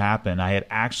clear what happened. I had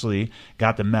actually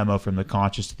got the memo from the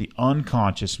conscious to the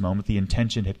unconscious moment. The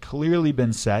intention had clearly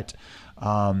been set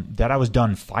that I was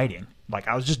done fighting. Like,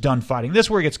 I was just done fighting. This is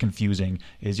where it gets confusing,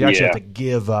 is you actually have to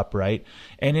give up, right?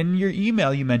 And in your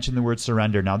email, you mentioned the word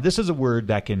surrender. Now, this is a word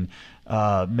that can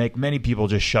make many people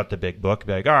just shut the big book,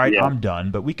 be like, all right, I'm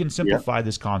done. But we can simplify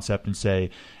this concept and say,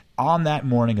 on that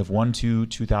morning of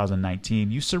 1/2/2019,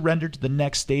 you surrendered to the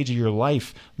next stage of your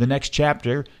life, the next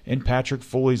chapter in Patrick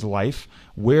Foley's life,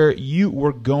 where you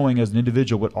were going as an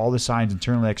individual with all the signs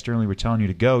internally, externally were telling you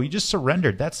to go. You just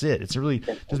surrendered. That's it. It's really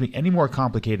doesn't make any more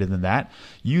complicated than that.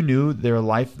 You knew that a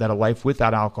life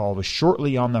without alcohol was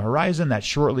shortly on the horizon. That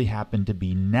shortly happened to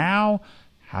be now.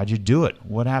 How'd you do it?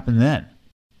 What happened then?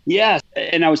 Yes,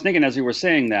 and I was thinking as you were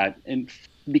saying that, and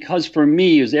because for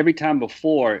me, it was every time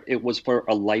before, it was for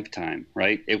a lifetime,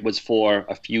 right? It was for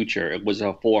a future. It was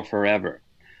for forever.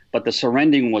 But the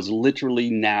surrendering was literally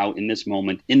now, in this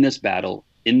moment, in this battle,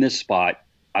 in this spot.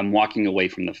 I'm walking away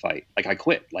from the fight. Like, I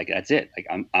quit. Like, that's it. Like,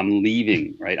 I'm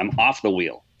leaving, right? I'm off the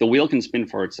wheel. The wheel can spin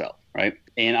for itself, right?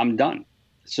 And I'm done.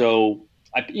 So,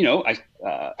 I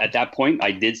at that point,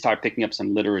 I did start picking up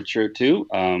some literature too.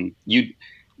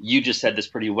 You just said this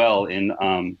pretty well in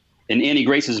Annie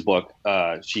Grace's book.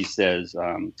 She says,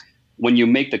 when you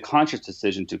make the conscious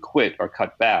decision to quit or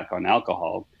cut back on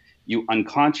alcohol, your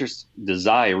unconscious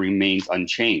desire remains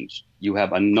unchanged. You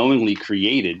have unknowingly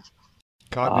created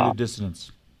cognitive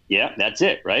dissonance. Yeah, that's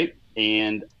it, right?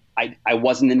 And I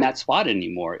wasn't in that spot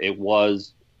anymore. It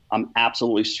was, I'm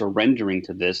absolutely surrendering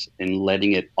to this and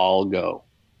letting it all go.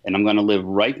 And I'm going to live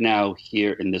right now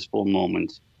here in this full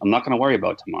moment. I'm not going to worry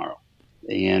about tomorrow.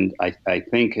 And I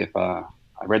think if I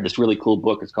read this really cool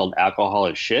book, it's called Alcohol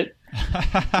is Shit.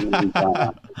 And,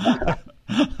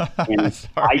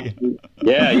 Sorry.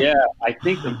 I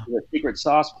think the secret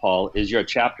sauce, Paul, is your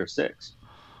chapter 6.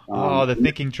 The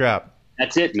thinking trap.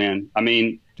 That's it, man. I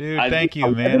mean, dude, thank you,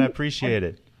 man. I appreciate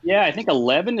it. Yeah, I think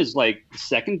 11 is like the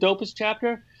second dopest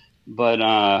chapter,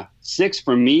 but 6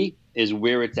 for me is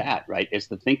where it's at, right? It's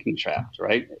the thinking traps,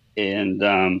 right? And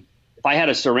if I had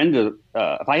to surrender,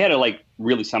 if I had to like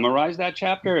really summarize that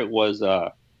chapter, it was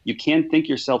you can't think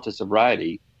yourself to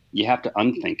sobriety. You have to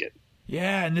unthink it.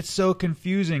 Yeah, and it's so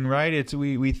confusing, right? It's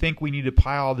we think we need to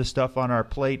pile all this stuff on our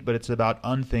plate, but it's about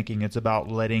unthinking. It's about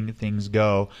letting things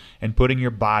go and putting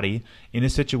your body in a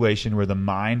situation where the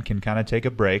mind can kind of take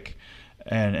a break.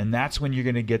 And that's when you're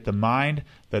going to get the mind,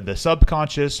 the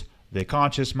subconscious, the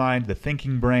conscious mind, the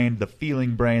thinking brain, the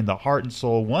feeling brain, the heart and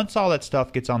soul. Once all that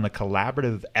stuff gets on the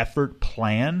collaborative effort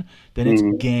plan, then it's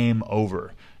game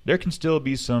over. There can still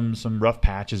be some rough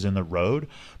patches in the road,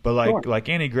 but like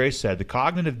Annie Grace said, the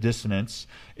cognitive dissonance,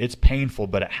 it's painful,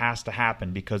 but it has to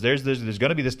happen because there's going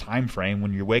to be this time frame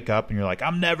when you wake up and you're like,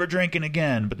 I'm never drinking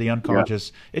again. But the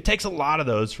unconscious, it takes a lot of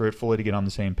those for it fully to get on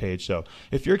the same page. So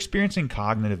if you're experiencing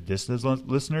cognitive dissonance,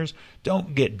 listeners,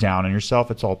 don't get down on yourself.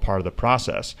 It's all part of the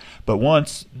process. But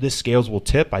once the scales will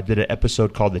tip, I did an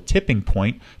episode called The Tipping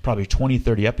Point, probably 20,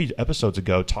 30 episodes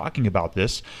ago, talking about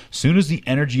this. Soon as the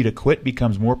energy to quit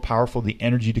becomes more powerful, the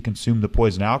energy to consume the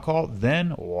poison alcohol,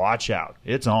 then watch out.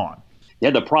 It's on. Yeah,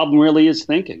 the problem really is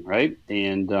thinking, right?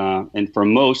 And for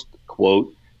most,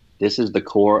 quote, this is the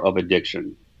core of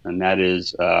addiction. And that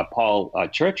is Paul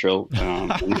Churchill.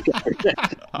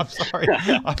 I'm sorry.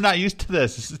 I'm not used to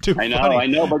this. This is too funny. I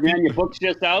know. But man, your book's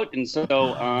just out. And so...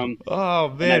 oh,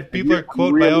 man. People are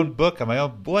quoting my own book. I'm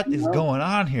like, what is going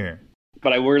on here?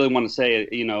 But I really want to say,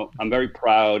 I'm very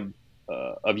proud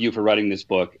of you for writing this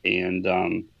book.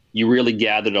 And you really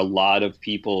gathered a lot of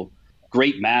people,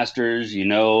 great masters,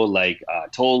 like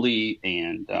Tolle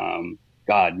and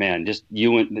God, man, just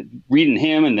you and reading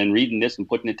him and then reading this and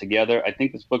putting it together. I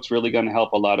think this book's really going to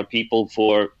help a lot of people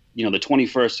for, the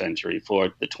 21st century, for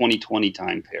the 2020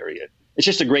 time period. It's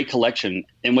just a great collection.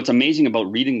 And what's amazing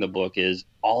about reading the book is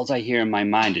all I hear in my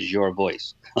mind is your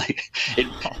voice. Like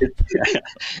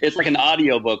it's like an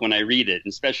audio book when I read it,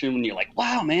 especially when you're like,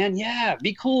 wow, man, yeah,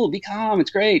 be cool, be calm.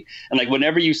 It's great. And like,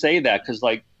 whenever you say that, cause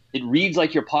like it reads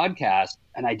like your podcast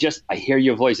and I hear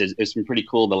your voice. It's been pretty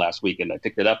cool the last weekend. I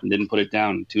picked it up and didn't put it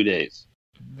down in 2 days.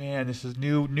 Man, this is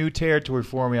new territory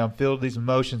for me. I'm filled with these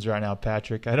emotions right now,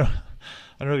 Patrick. I don't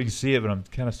know if you can see it, but I'm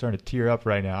kind of starting to tear up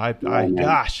right now.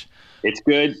 Gosh. It's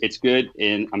good.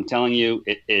 And I'm telling you,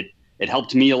 it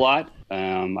helped me a lot.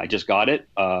 I just got it,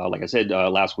 like I said,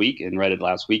 last week and read it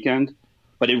last weekend,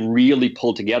 but it really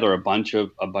pulled together a bunch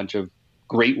of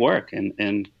great work.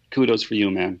 And kudos for you,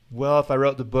 man. Well, if I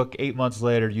wrote the book 8 months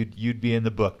later, you'd be in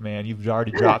the book, man. You've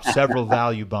already dropped several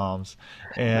value bombs,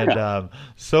 and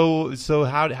so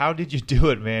how did you do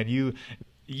it, man?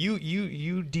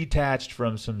 You detached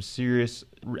from some serious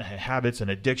habits and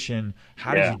addiction.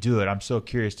 How did you do it? I'm so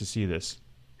curious to see this.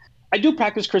 I do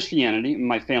practice Christianity.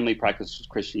 My family practices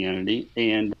Christianity,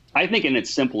 and I think in its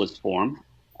simplest form,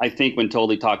 I think when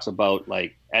Tolle talks about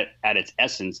like at its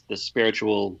essence, the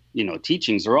spiritual,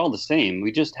 teachings are all the same.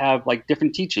 We just have like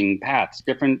different teaching paths,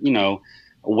 different,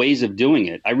 ways of doing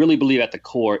it. I really believe at the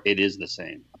core, it is the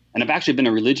same. And I've actually been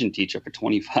a religion teacher for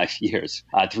 25 years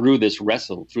through this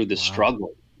wrestle, through this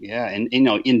struggle. Yeah. And,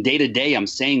 in day to day, I'm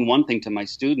saying one thing to my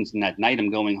students, and at night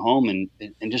I'm going home and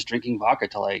just drinking vodka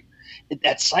till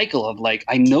that cycle of like,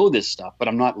 I know this stuff, but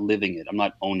I'm not living it. I'm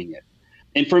not owning it.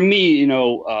 And for me,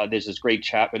 there's this great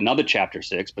another chapter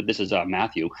 6, but this is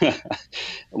Matthew,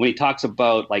 when he talks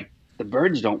about like the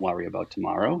birds don't worry about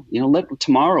tomorrow, let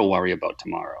tomorrow worry about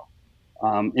tomorrow.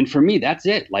 And for me, that's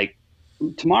it. Like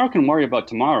tomorrow can worry about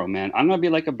tomorrow, man. I'm going to be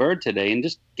like a bird today and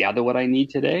just gather what I need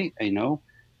today,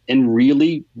 and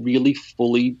really, really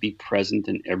fully be present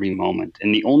in every moment.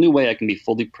 And the only way I can be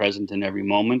fully present in every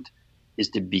moment is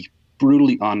to be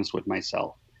brutally honest with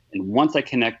myself. And once I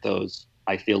connect those,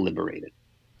 I feel liberated.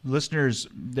 Listeners,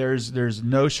 there's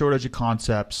no shortage of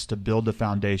concepts to build the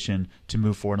foundation to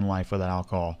move forward in life without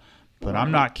alcohol. But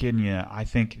I'm not kidding you. I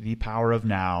think the power of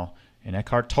now and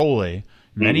Eckhart Tolle,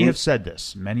 many have said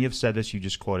this. Many have said this. You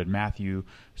just quoted Matthew.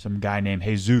 Some guy named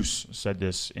Jesus said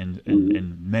this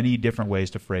in many different ways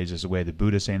to phrase this away. The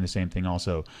Buddha saying the same thing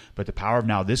also. But the power of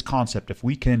now, this concept, if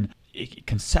we can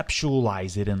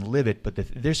conceptualize it and live it, but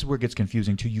this is where it gets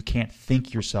confusing too. You can't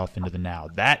think yourself into the now.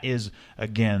 That is,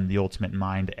 again, the ultimate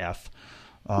mind F.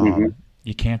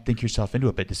 You can't think yourself into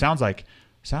it. But it sounds like,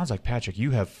 Patrick,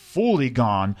 you have fully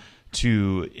gone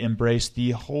to embrace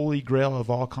the holy grail of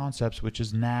all concepts, which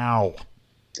is now.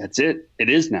 That's it. It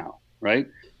is now, right?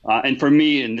 And for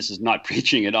me, and this is not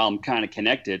preaching at all, I'm kind of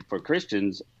connected for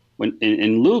Christians. When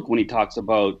in Luke, when he talks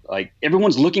about like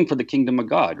everyone's looking for the kingdom of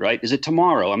God, right? Is it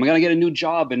tomorrow? Am I going to get a new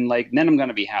job and like then I'm going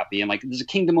to be happy? And like there's a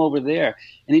kingdom over there.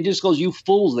 And he just goes, "You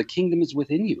fools, the kingdom is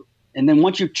within you." And then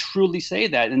once you truly say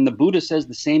that, and the Buddha says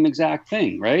the same exact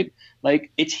thing, right?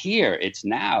 Like it's here, it's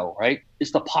now, right?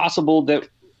 It's the possible that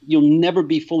you'll never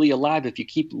be fully alive if you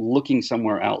keep looking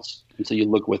somewhere else until you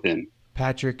look within.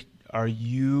 Patrick, are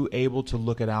you able to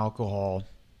look at alcohol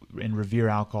and revere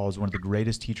alcohol as one of the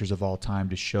greatest teachers of all time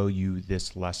to show you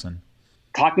this lesson?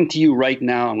 Talking to you right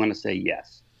now, I'm going to say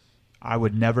yes. I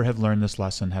would never have learned this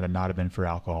lesson had it not have been for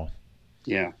alcohol.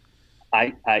 Yeah.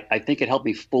 I think it helped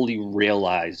me fully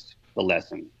realize the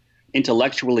lesson.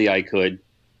 Intellectually, I could,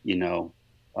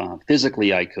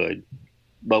 physically, I could.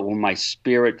 But when my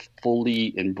spirit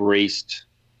fully embraced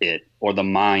it, or the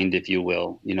mind, if you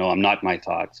will, I'm not my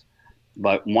thoughts.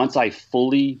 But once I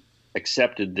fully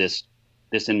accepted this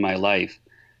in my life,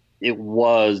 it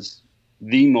was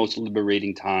the most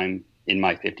liberating time in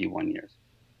my 51 years.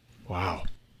 Wow.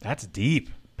 That's deep,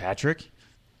 Patrick.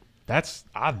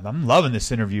 I'm loving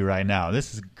this interview right now.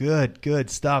 This is good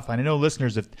stuff. I know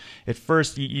listeners, if at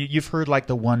first you've heard like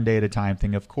the one day at a time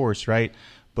thing, of course, right?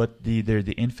 But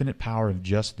the infinite power of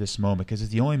just this moment, because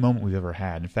it's the only moment we've ever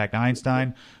had. In fact,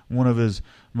 Einstein, one of his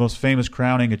most famous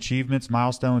crowning achievements,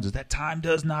 milestones, is that time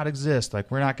does not exist.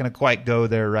 Like we're not going to quite go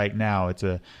there right now. It's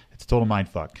a total mind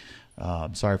fuck.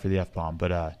 Sorry for the F-bomb,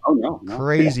 but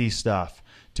crazy stuff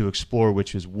to explore,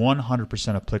 which is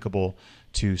 100% applicable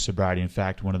to sobriety. In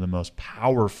fact, one of the most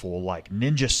powerful, like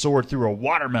ninja sword through a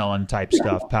watermelon type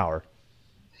stuff power.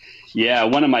 Yeah,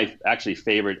 one of my actually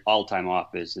favorite all-time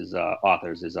authors is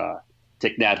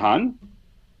Thich Nhat Hanh,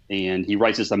 and he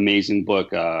writes this amazing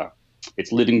book.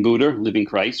 It's Living Buddha, Living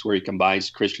Christ, where he combines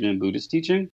Christian and Buddhist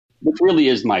teaching, which really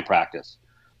is my practice.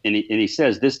 And he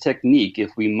says this technique,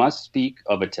 if we must speak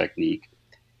of a technique,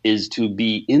 is to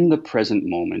be in the present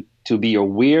moment, to be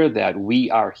aware that we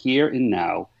are here and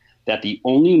now, that the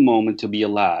only moment to be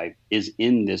alive is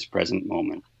in this present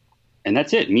moment. And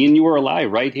that's it. Me and you are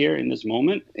alive right here in this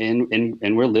moment, and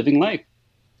we're living life.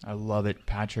 I love it,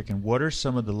 Patrick. And what are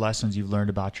some of the lessons you've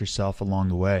learned about yourself along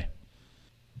the way?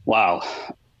 Wow.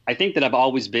 I think that I've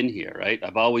always been here, right?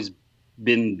 I've always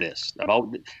been this.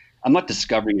 I'm not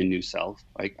discovering a new self.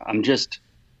 Right? I'm just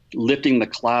lifting the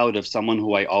cloud of someone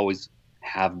who I always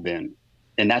have been.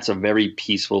 And that's a very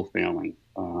peaceful feeling.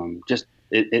 And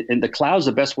the cloud's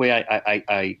the best way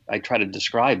I try to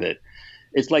describe it.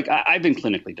 It's like I've been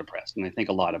clinically depressed, and I think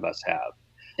a lot of us have.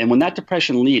 And when that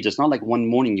depression leads, it's not like one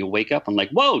morning you wake up and like,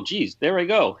 whoa, geez, there I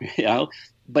go,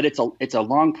 But it's a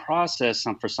long process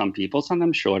for some people,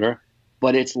 sometimes shorter.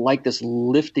 But it's like this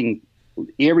lifting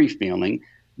eerie feeling,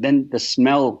 then the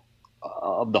smell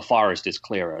of the forest is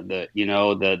clearer.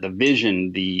 The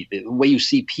vision, the way you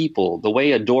see people, the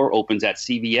way a door opens at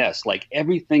CVS, like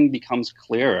everything becomes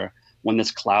clearer when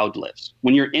this cloud lifts.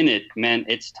 When you're in it, man,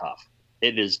 it's tough.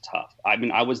 It is tough. I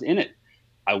mean, I was in it.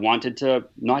 I wanted to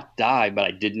not die, but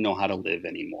I didn't know how to live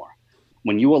anymore.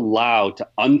 When you allow to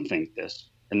unthink this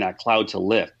and that cloud to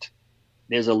lift,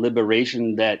 there's a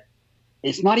liberation that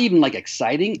it's not even like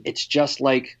exciting. It's just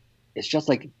like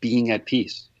being at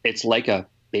peace. It's like a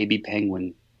baby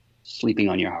penguin sleeping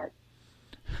on your heart.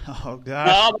 Oh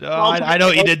gosh! I know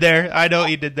what you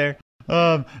did there.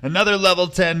 Another level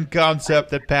 10 concept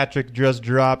that Patrick just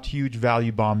dropped, huge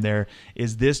value bomb there,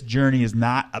 is this journey is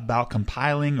not about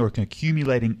compiling or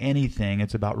accumulating anything.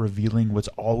 It's about revealing what's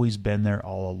always been there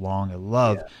all along. I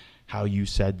love how you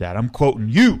said that. I'm quoting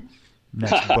you.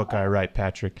 Next book I write,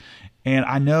 Patrick. And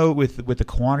I know with the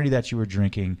quantity that you were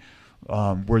drinking,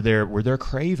 were there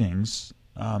cravings?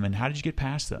 And how did you get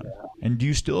past them? Yeah. And do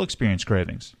you still experience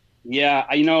cravings? Yeah,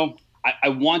 I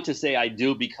want to say I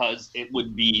do because it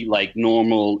would be like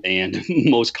normal and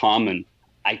most common.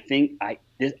 I think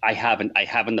I have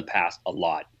in the past a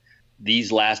lot.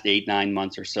 These last 8-9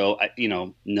 months or so,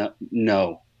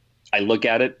 no. I look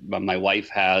at it, but my wife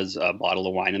has a bottle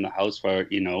of wine in the house for,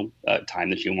 time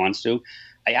that she wants to.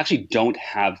 I actually don't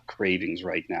have cravings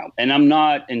right now. And I'm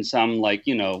not in some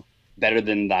better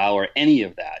than thou or any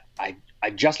of that. I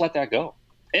just let that go.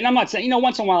 And I'm not saying,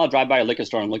 once in a while I'll drive by a liquor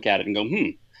store and look at it and go,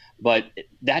 but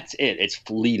that's it. It's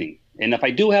fleeting. And if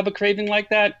I do have a craving like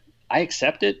that, I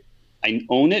accept it. I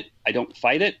own it. I don't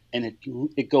fight it. And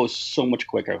it goes so much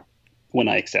quicker when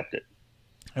I accept it.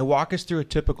 And walk us through a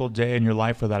typical day in your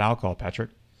life without alcohol, Patrick.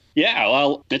 Yeah,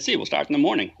 well, let's see. We'll start in the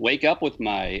morning. Wake up with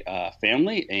my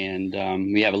family, and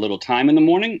we have a little time in the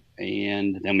morning,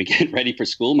 and then we get ready for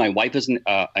school. My wife is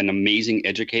an amazing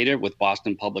educator with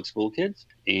Boston Public School kids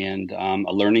and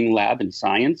a learning lab in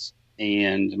science.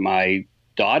 And my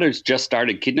daughter's just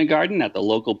started kindergarten at the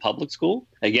local public school.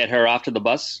 I get her off to the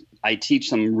bus. I teach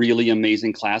some really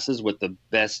amazing classes with the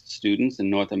best students in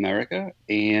North America.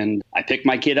 And I pick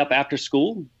my kid up after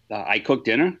school. I cook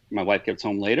dinner. My wife gets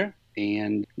home later.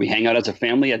 And we hang out as a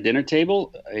family at dinner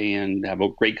table and have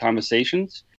great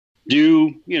conversations.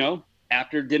 Do,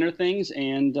 after dinner things.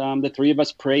 And the three of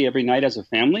us pray every night as a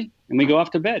family. And we go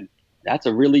off to bed. That's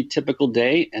a really typical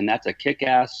day. And that's a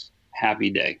kick-ass,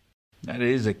 happy day. That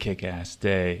is a kick-ass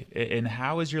day. And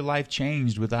how has your life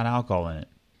changed without alcohol in it?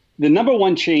 The number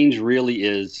one change really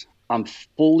is I'm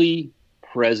fully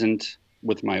present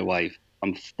with my wife.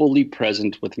 I'm fully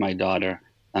present with my daughter.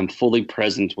 I'm fully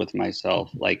present with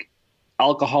myself. Like,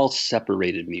 alcohol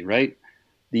separated me, right?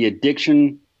 The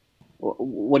addiction,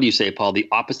 what do you say, Paul? The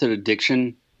opposite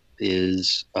addiction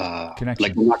is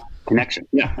connection. Connection.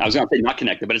 Yeah, I was going to say not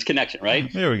connected, but it's connection,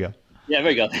 right? There we go. Yeah, there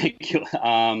we go. Thank you.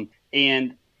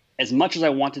 And as much as I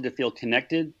wanted to feel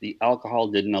connected, the alcohol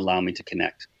didn't allow me to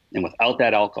connect. And without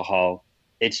that alcohol,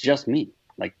 it's just me.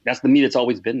 Like, that's the me that's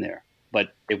always been there,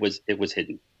 but it was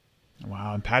hidden.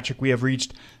 Wow. And Patrick, we have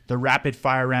reached the rapid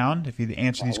fire round. If you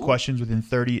answer these questions within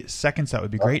 30 seconds, that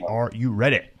would be great. Are you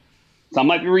ready? Some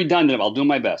might be redundant. I'll do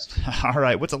my best. All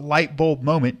right. What's a light bulb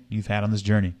moment you've had on this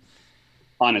journey?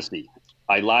 Honesty.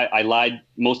 I lied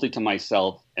mostly to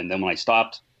myself. And then when I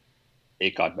stopped,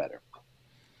 it got better.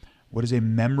 What is a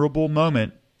memorable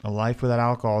moment a life without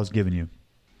alcohol has given you?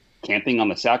 Camping on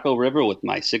the Saco River with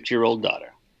my 6-year-old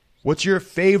daughter. What's your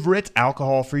favorite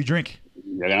alcohol-free drink?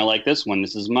 You're going to like this one.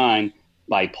 This is mine.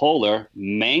 Bipolar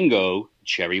Mango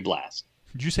Cherry Blast.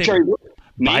 Did you say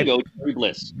Mango Cherry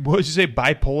Bliss? What did you say?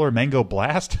 Bipolar Mango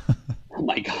Blast? Oh,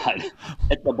 my God.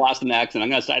 It's the Boston accent. I'm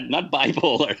going to say not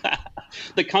bipolar.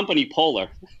 The company Polar.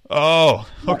 Oh,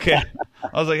 okay.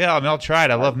 I was like, yeah, I'll try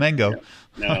it. I love mango.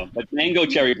 No, but Mango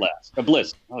Cherry Blast. A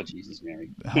Bliss. Oh, Jesus, Mary.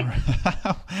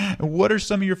 What are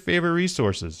some of your favorite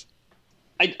resources?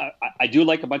 I do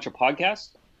like a bunch of podcasts.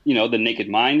 The Naked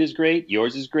Mind is great.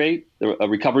 Yours is great. The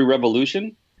Recovery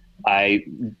Revolution. I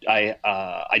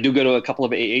do go to a couple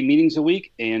of AA meetings a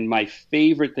week, and my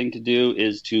favorite thing to do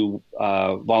is to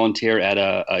volunteer at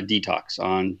a detox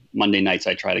on Monday nights.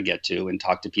 I try to get to and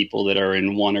talk to people that are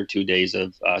in 1 or 2 days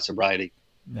of sobriety.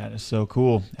 That is so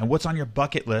cool. And what's on your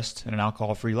bucket list in an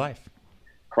alcohol-free life?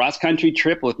 Cross-country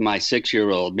trip with my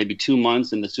 6-year-old, maybe 2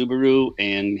 months in the Subaru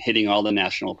and hitting all the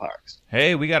national parks.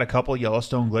 Hey, we got a couple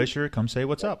Yellowstone Glacier. Come say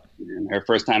what's up. And her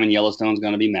first time in Yellowstone is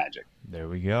going to be magic. There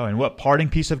we go. And what parting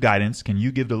piece of guidance can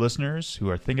you give to listeners who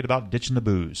are thinking about ditching the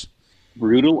booze?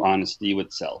 Brutal honesty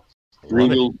with self.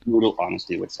 Brutal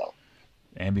honesty with self.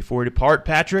 And before we depart,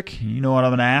 Patrick, you know what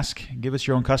I'm going to ask. Give us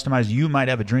your own customized "you might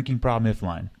have a drinking problem if"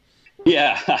 line.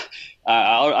 Yeah,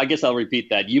 I guess I'll repeat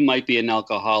that. You might be an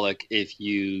alcoholic if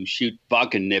you shoot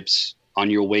vodka nips on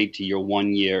your way to your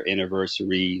 1 year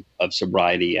anniversary of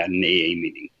sobriety at an AA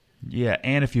meeting. Yeah,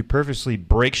 and if you purposely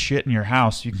break shit in your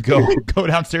house, you can go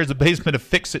downstairs the basement to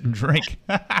fix it and drink.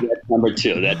 That's number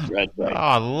two. That's right. Oh,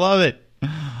 I love it.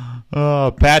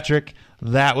 Oh, Patrick,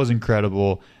 that was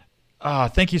incredible.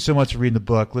 Thank you so much for reading the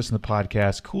book, listening to the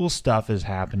podcast. Cool stuff is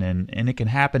happening, and it can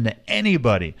happen to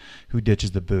anybody who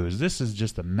ditches the booze. This is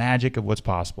just the magic of what's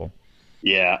possible.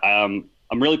 Yeah, I'm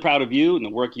really proud of you and the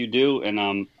work you do,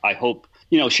 and I hope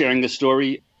sharing this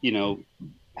story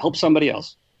helps somebody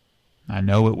else. I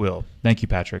know it will. Thank you,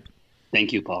 Patrick.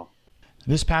 Thank you, Paul.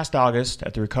 This past August,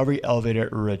 at the Recovery Elevator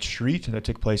Retreat that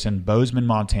took place in Bozeman,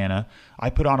 Montana, I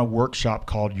put on a workshop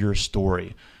called Your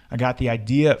Story. I got the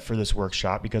idea for this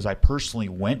workshop because I personally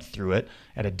went through it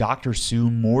at a Dr. Sue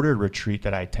Morter retreat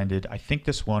that I attended. I think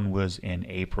this one was in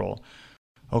April.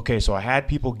 Okay, so I had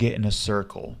people get in a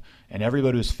circle, and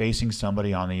everybody was facing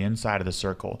somebody on the inside of the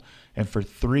circle. And for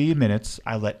 3 minutes,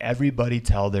 I let everybody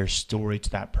tell their story to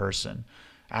that person.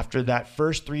 After that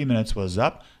first 3 minutes was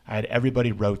up, I had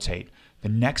everybody rotate. The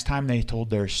next time they told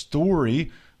their story,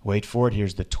 wait for it,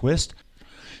 here's the twist,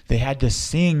 they had to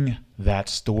sing that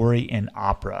story in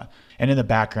opera. And in the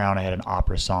background, I had an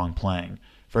opera song playing.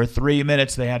 For 3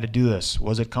 minutes, they had to do this.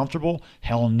 Was it comfortable?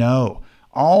 Hell no.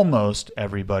 Almost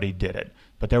everybody did it.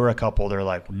 But there were a couple, they're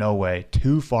like, no way,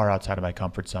 too far outside of my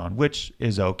comfort zone, which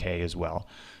is okay as well.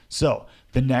 So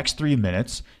the next 3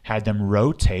 minutes, had them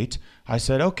rotate. I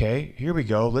said, okay, here we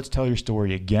go. Let's tell your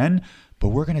story again, but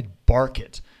we're going to bark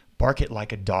it. Bark it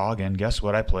like a dog. And guess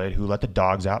what I played? Who Let the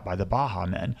Dogs Out by the Baha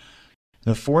Men.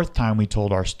 The fourth time we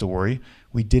told our story,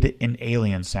 we did it in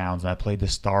alien sounds, and I played the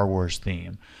Star Wars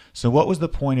theme. So what was the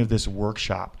point of this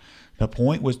workshop? The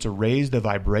point was to raise the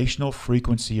vibrational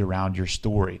frequency around your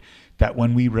story, that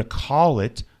when we recall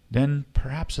it, then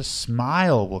perhaps a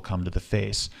smile will come to the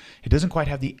face. It doesn't quite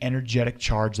have the energetic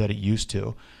charge that it used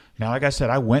to. Now, like I said,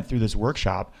 I went through this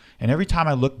workshop, and every time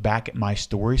I look back at my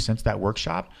story since that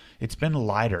workshop, it's been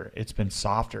lighter, it's been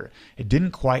softer. It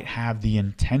didn't quite have the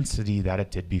intensity that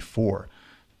it did before.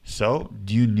 So,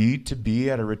 do you need to be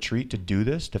at a retreat to do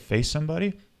this, to face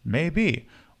somebody? Maybe.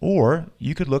 Or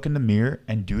you could look in the mirror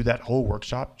and do that whole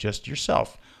workshop just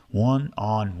yourself,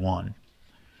 one-on-one.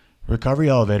 Recovery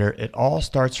Elevator, it all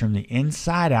starts from the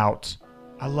inside out.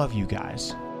 I love you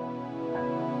guys.